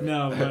 All right.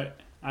 No, but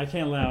I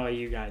can't allow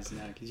you guys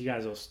know, because you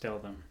guys will steal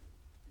them.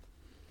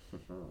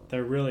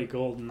 They're really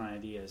golden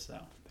ideas,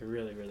 though. They're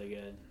really, really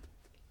good.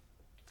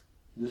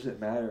 Doesn't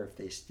matter if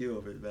they steal,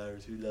 if it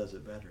matters who does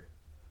it better.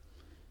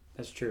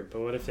 That's true,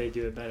 but what if they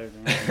do it better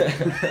than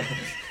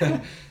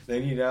us?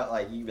 Then you'd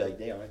be like,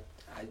 damn,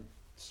 I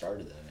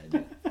started that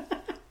idea.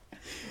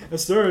 I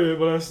started it,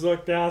 but I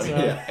sucked ass at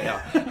it.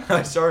 Yeah.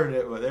 I started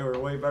it, but they were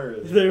way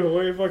better. They were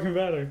way fucking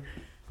better.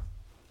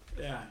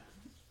 Yeah.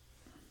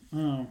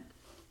 Oh.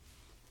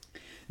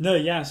 No,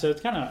 yeah, so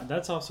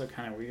that's also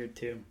kind of weird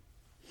too.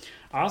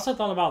 I also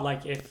thought about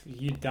like if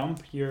you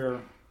dump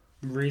your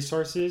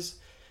resources.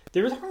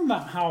 They were talking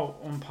about how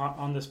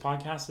on this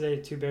podcast today,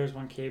 Two Bears,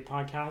 One Cave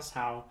podcast,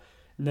 how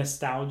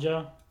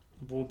nostalgia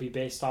will be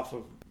based off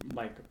of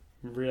like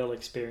real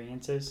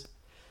experiences.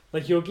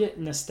 Like you'll get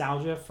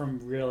nostalgia from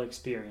real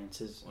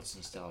experiences. What's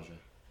nostalgia?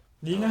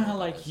 Do you know how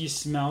like you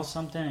smell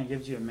something and it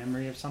gives you a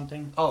memory of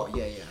something? Oh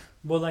yeah.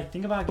 Well, like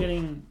think about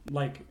getting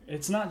like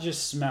it's not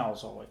just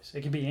smells always.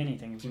 It could be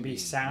anything. It can be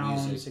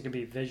sounds. Music. It could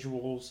be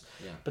visuals.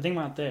 Yeah. But think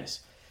about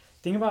this.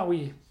 Think about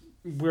we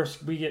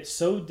get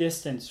so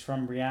distanced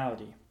from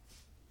reality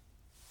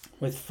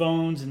with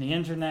phones and the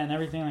internet and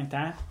everything like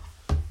that.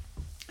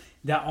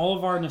 That a lot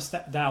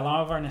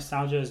of our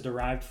nostalgia is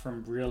derived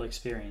from real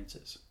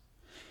experiences.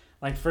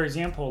 Like for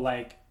example,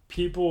 like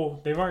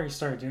people they've already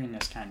started doing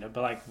this kind of,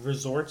 but like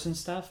resorts and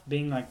stuff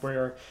being like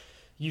where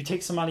you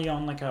take somebody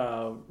on like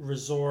a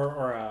resort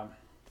or a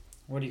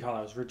what do you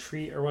call it,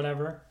 retreat or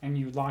whatever, and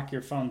you lock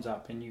your phones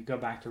up and you go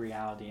back to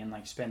reality and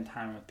like spend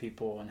time with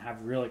people and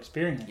have real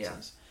experiences.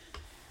 Yeah.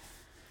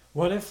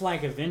 What if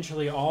like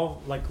eventually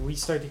all like we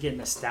start to get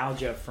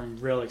nostalgia from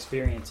real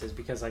experiences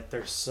because like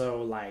they're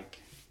so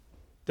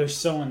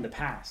in the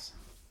past.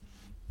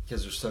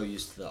 Because we're so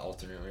used to the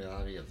alternate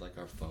reality of like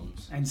our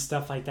phones and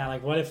stuff like that.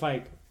 Like what if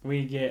like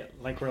we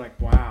get like we're like,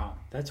 wow,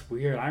 that's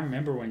weird. I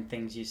remember when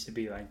things used to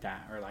be like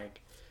that. Or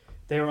like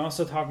they were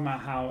also talking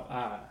about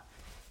how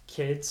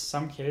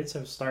some kids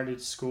have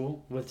started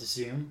school with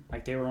Zoom.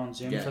 Like they were on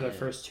Zoom for their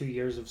first 2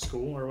 years of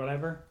school or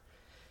whatever.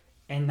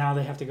 And now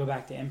they have to go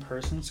back to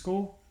in-person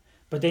school.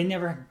 But they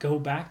never go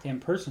back to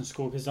in-person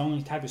school because the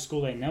only type of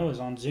school they know is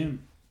on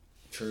Zoom.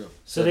 True.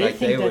 So they like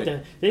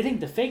think they think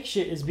the fake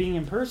shit is being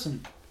in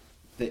person.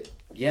 They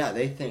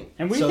think.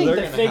 And we so think they're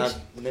the gonna fake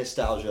have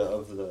nostalgia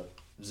of the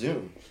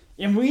Zoom.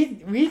 And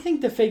we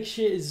think the fake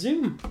shit is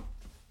Zoom.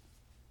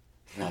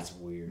 That's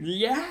weird.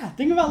 Yeah,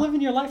 think about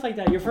living your life like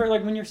that. You're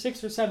like when you're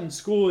 6 or 7,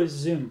 school is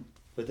Zoom.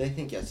 But they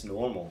think that's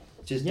normal.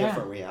 Just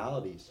different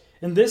realities.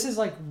 And this is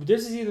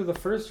either the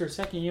first or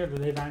second year that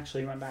they've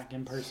actually went back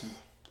in person.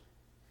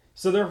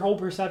 So their whole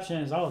perception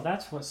is, oh,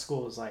 that's what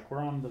school is like. We're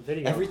on the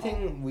video.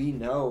 Everything we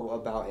know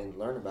about and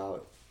learn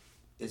about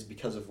is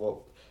because of what,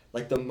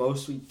 like the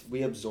most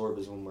we absorb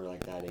is when we're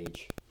like that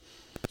age.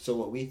 So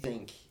what we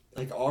think,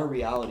 like our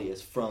reality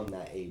is from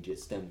that age. It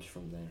stems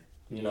from there.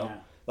 You know,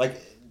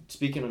 like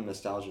speaking of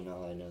nostalgia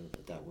now, I know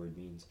what that word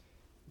means.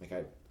 Like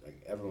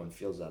everyone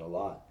feels that a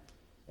lot,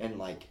 and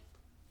like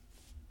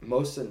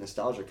most of the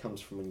nostalgia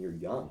comes from when you're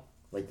young,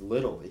 like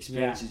little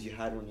experiences you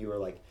had when you were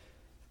like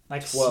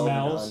 12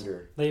 smells. and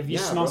under. Like if you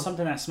smell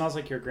something that smells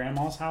like your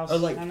grandma's house, or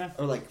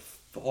like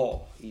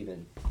fall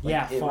even.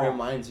 Like, fall. It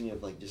reminds me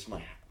of like just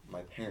my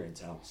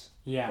parents' house.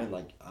 Yeah. And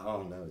like I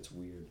don't know, it's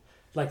weird.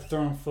 Like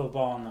throwing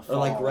football in the fall. Or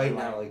like right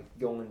now, like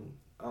going,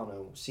 I don't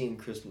know, seeing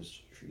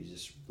Christmas trees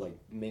just like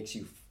makes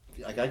you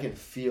like I can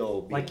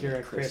feel being like you're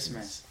at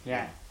Christmas.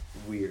 Yeah.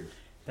 Weird.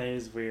 That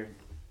is weird.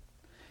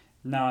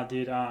 No,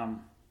 dude.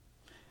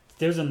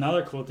 There's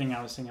another cool thing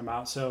I was thinking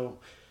about. So,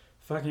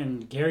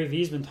 fucking Gary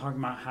Vee's been talking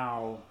about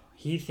how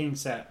he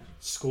thinks that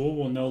school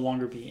will no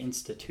longer be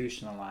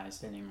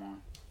institutionalized anymore.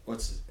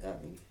 What's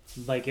that mean?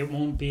 Like it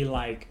won't be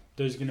like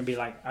there's gonna be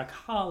like a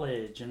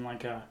college and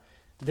like a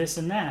this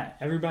and that.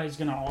 Everybody's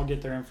gonna all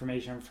get their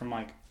information from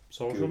like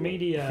social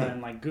media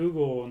and like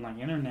Google and like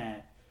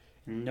internet.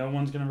 And no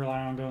one's gonna rely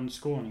on going to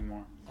school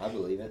anymore. I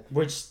believe it.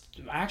 Which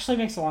actually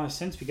makes a lot of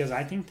sense because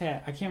I think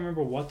that I can't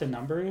remember what the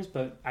number is,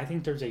 but I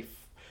think there's a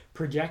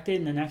projected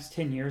in the next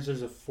 10 years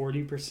there's a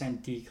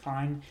 40%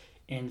 decline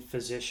in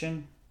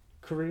physician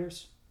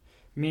careers.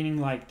 Meaning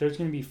like there's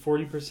going to be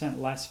 40%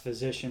 less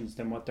physicians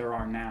than what there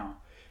are now.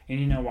 And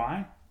you know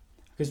why?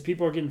 Because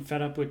people are getting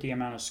fed up with the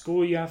amount of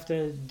school you have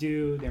to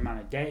do, the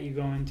amount of debt you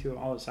go into,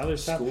 all this other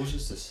stuff. School's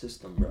just a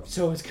system, bro.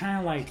 So it's kind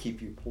of like to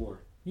keep you poor.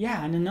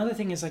 Yeah, and another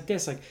thing is like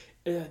this, like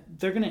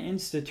they're gonna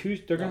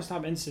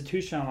stop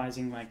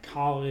institutionalizing like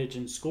college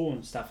and school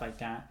and stuff like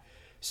that.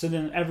 So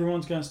then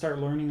everyone's gonna start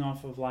learning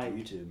off of like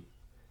YouTube.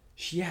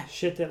 Yeah,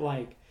 shit that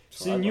like.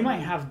 So then you might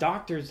have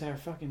doctors that are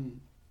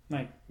fucking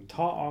like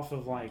taught off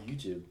of like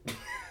YouTube.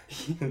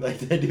 Like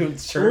they're doing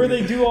surgery. Where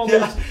they do all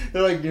those.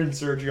 They're like doing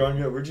surgery on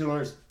you. Where'd you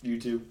learn?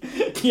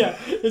 YouTube. Yeah,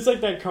 it's like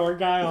that car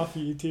guy off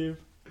of YouTube.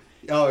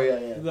 Oh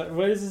yeah.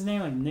 What is his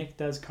name? Like Nick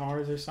Does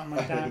Cars or something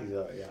like that. I think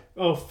so, yeah.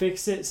 Oh,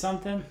 Fix It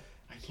something.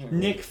 I can't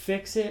remember. Nick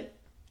Fix It.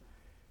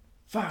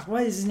 Fuck,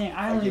 what is his name?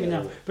 I don't even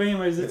know. But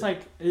anyways, it's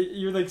like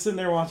you're like sitting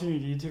there watching a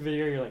YouTube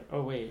video. You're like,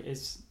 oh wait,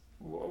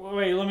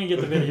 let me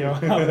get the video.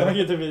 Let me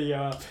get the video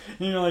up.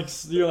 And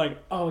you're like,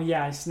 oh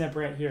yeah, I snip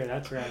right here.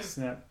 That's where I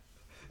snip.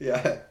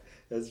 Yeah,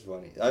 that's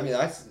funny. I mean,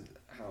 that's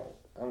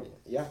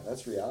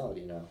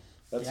reality now.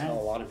 That's how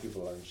a lot of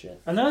people learn shit.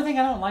 Another thing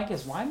I don't like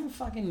is why do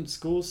fucking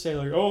schools say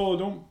like, oh,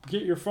 don't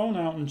get your phone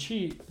out and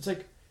cheat. It's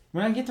like,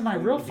 when I get to my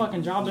real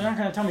fucking job, they're not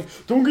going to tell me,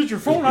 don't get your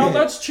phone out,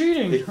 that's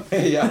cheating.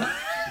 Yeah,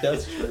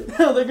 that's true.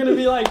 No, they're going to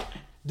be like,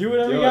 do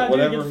whatever you got to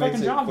do to get the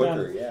fucking job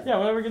quicker, done. Yeah,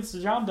 whatever gets the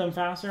job done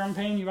faster, I'm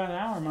paying you by the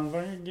hour,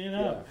 motherfucker. Get it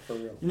up. Yeah, for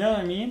real. You know what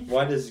I mean?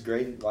 Why does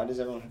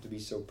everyone have to be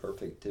so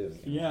perfect too?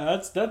 Yeah,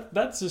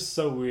 that's just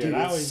so weird. Dude,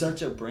 it's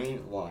such a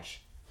brainwash.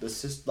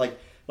 This is like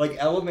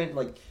element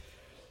like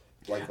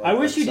I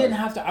wish you didn't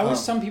have to. I wish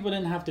some people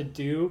didn't have to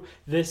do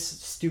this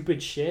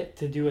stupid shit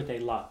to do what they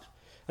love.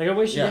 Like I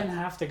wish you didn't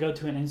have to go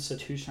to an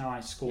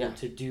institutionalized school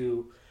to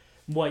do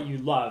what you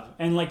love.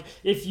 And like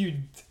if you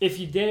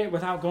did it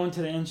without going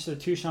to the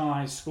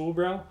institutionalized school,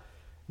 bro,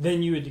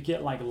 then you would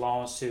get like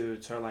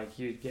lawsuits or like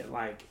you'd get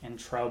like in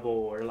trouble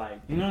or like,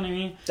 you know what I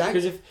mean?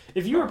 Because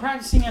if you were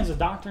practicing as a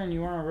doctor and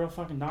you weren't a real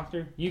fucking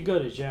doctor, you'd go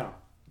to jail.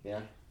 Yeah.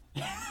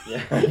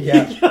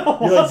 Yeah.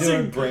 You're like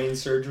doing brain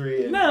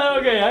surgery. And... No,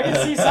 okay, I can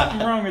see something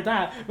wrong with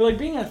that. But like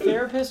being a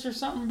therapist or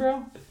something,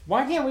 bro,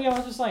 why can't we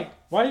all just like,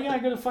 why do you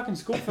gotta go to fucking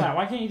school for that?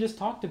 Why can't you just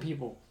talk to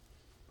people?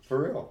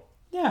 For real.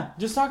 Yeah,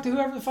 just talk to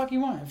whoever the fuck you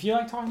want. If you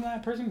like talking to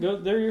that person,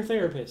 they're your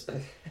therapist.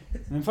 And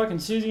then fucking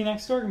Susie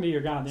next door can be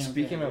your goddamn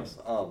Speaking therapist.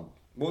 of,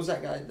 what was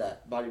that guy,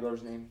 that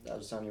bodybuilder's name that I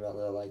was telling you about?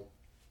 Like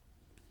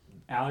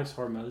Alex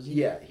Hormozy?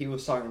 Yeah, he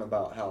was talking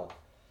about how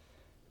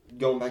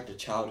going back to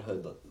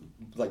childhood,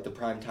 like the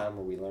prime time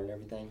where we learn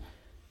everything.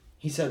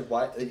 He said,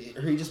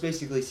 he just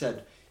basically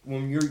said,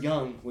 when you're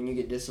young, when you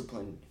get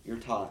disciplined, you're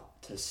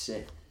taught to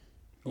sit.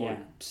 Or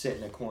sit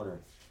in a corner.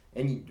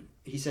 And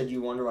he said,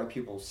 you wonder why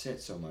people sit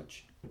so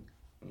much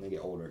when they get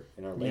older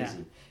and are lazy.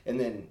 Yeah. And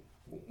then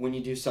when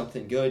you do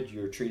something good,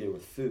 you're treated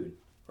with food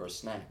or a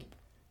snack.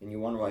 And you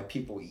wonder why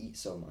people eat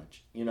so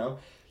much, you know?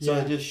 So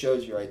it just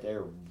shows you right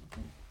there,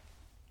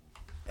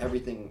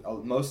 everything,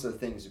 most of the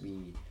things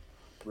we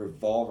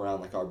revolve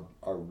around, like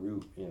our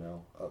root, you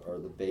know, or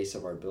the base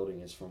of our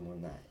building is from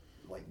when that,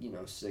 like, you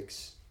know,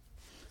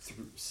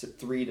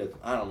 3 to,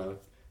 I don't know,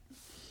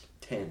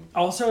 10.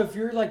 Also, if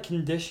you're like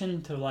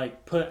conditioned to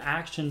like put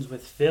actions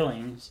with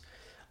feelings,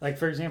 like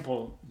for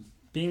example,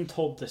 being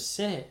told to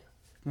sit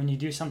when you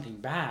do something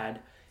bad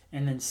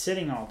and then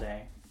sitting all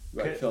day.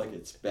 Right, I feel like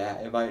it's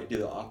bad. It might do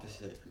the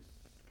opposite.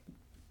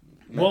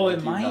 Well, like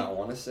it might not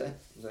want to sit.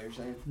 Is that what you're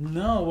saying?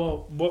 No.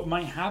 Well, what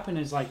might happen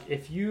is like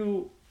if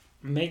you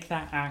make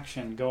that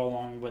action go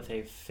along with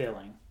a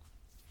feeling.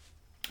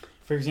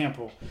 For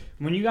example,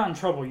 when you got in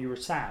trouble, you were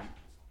sad,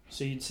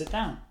 so you'd sit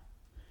down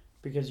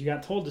because you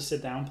got told to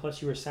sit down.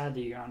 Plus, you were sad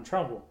that you got in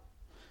trouble.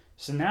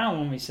 So now,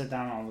 when we sit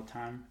down all the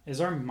time,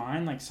 is our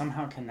mind like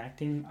somehow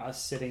connecting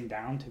us sitting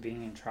down to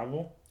being in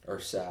trouble or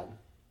sad?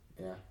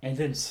 Yeah. And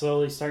then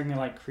slowly starting to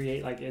like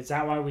create like, is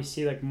that why we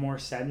see like more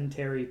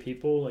sedentary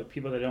people, like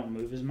people that don't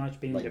move as much,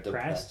 being like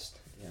depressed?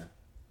 Yeah.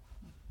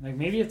 Like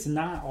maybe it's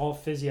not all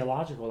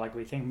physiological like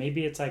we think.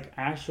 Maybe it's like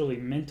actually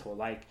mental.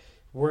 Like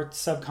we're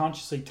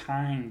subconsciously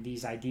tying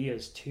these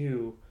ideas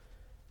to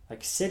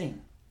like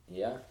sitting.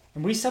 Yeah.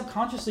 And we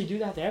subconsciously do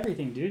that to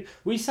everything, dude.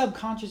 We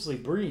subconsciously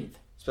breathe.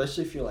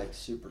 Especially if you're like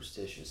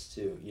superstitious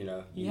too, you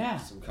know? You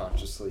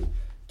subconsciously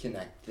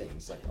connect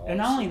things like all. And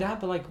not only that,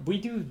 but like we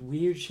do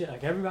weird shit.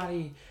 Like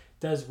everybody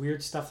does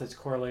weird stuff that's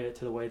correlated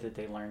to the way that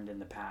they learned in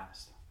the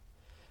past.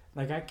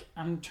 Like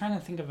I'm trying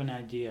to think of an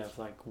idea of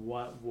like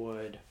what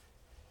would,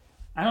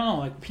 I don't know,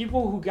 like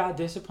people who got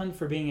disciplined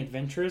for being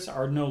adventurous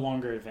are no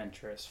longer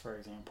adventurous, for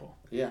example.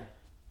 Yeah.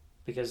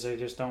 Because they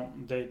just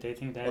don't, they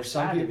think that or it's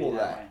some bad people to be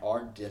that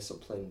are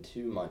disciplined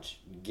too much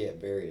get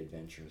very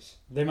adventurous.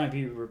 They might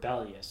be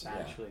rebellious,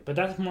 actually. Yeah. But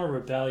that's more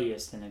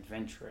rebellious than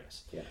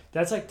adventurous. Yeah.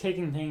 That's like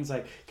taking things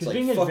like, because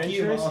being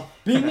adventurous,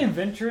 being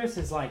adventurous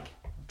is like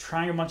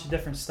trying a bunch of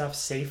different stuff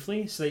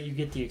safely so that you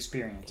get the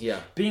experience. Yeah.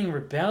 Being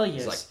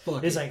rebellious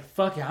is like,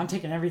 fuck it, I'm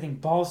taking everything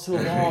balls to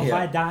the wall. If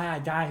I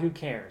die, who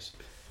cares?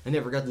 I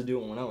never got to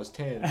do it when I was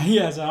 10.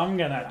 Yeah, so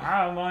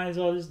I might as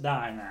well just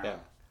die now. Yeah.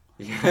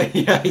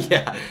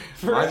 Yeah.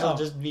 For might as well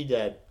just be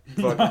dead.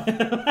 Fuck.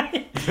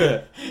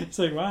 It's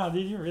like, wow,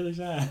 dude, you're really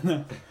sad.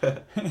 No.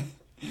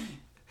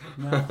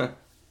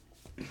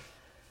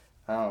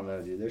 I don't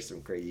know, dude. There's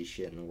some crazy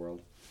shit in the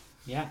world.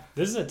 Yeah,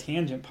 this is a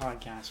tangent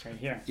podcast right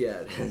here.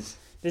 Yeah, it is.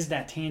 This is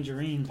that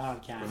tangerine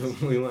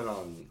podcast. We went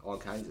on all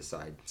kinds of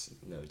side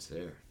notes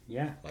there.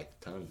 Yeah. Like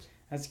tons.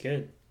 That's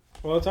good.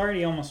 Well, it's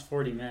already almost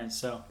 40 minutes,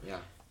 so. Yeah.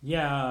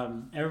 Yeah,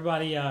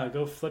 everybody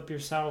go flip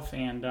yourself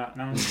and, no,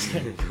 I'm just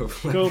kidding.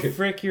 Go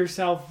frick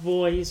yourself,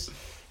 boys.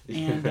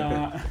 And,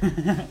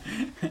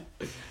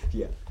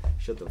 yeah,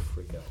 shut the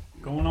freak up.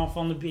 Going off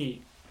on the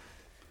beat.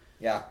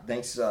 Yeah,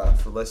 thanks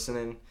for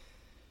listening.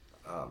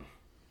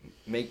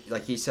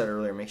 Like he said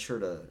earlier, make sure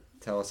to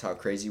tell us how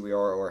crazy we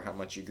are or how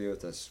much you agree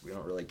with us. We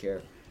don't really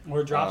care.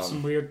 Or drop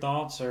some weird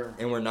thoughts.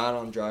 And we're not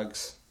on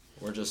drugs.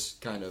 We're just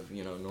kind of,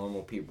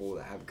 normal people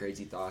that have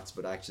crazy thoughts,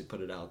 but actually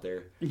put it out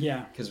there.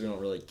 Yeah. Because we don't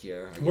really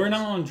care. We're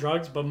not on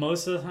drugs, but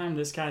most of the time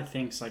this guy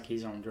thinks like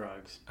he's on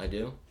drugs. I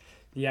do?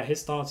 Yeah,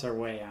 his thoughts are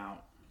way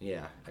out.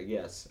 Yeah, I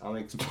guess. I'm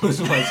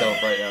exposing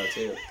myself right now,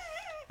 too.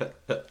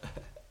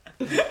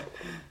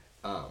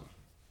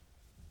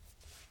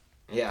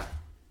 Yeah.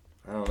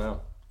 I don't know.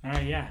 All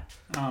right, yeah.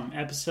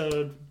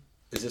 Episode...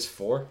 Is this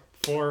 4?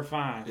 4 or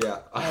 5. Yeah.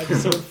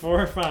 Episode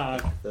 4 or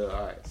 5. All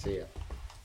right, see ya.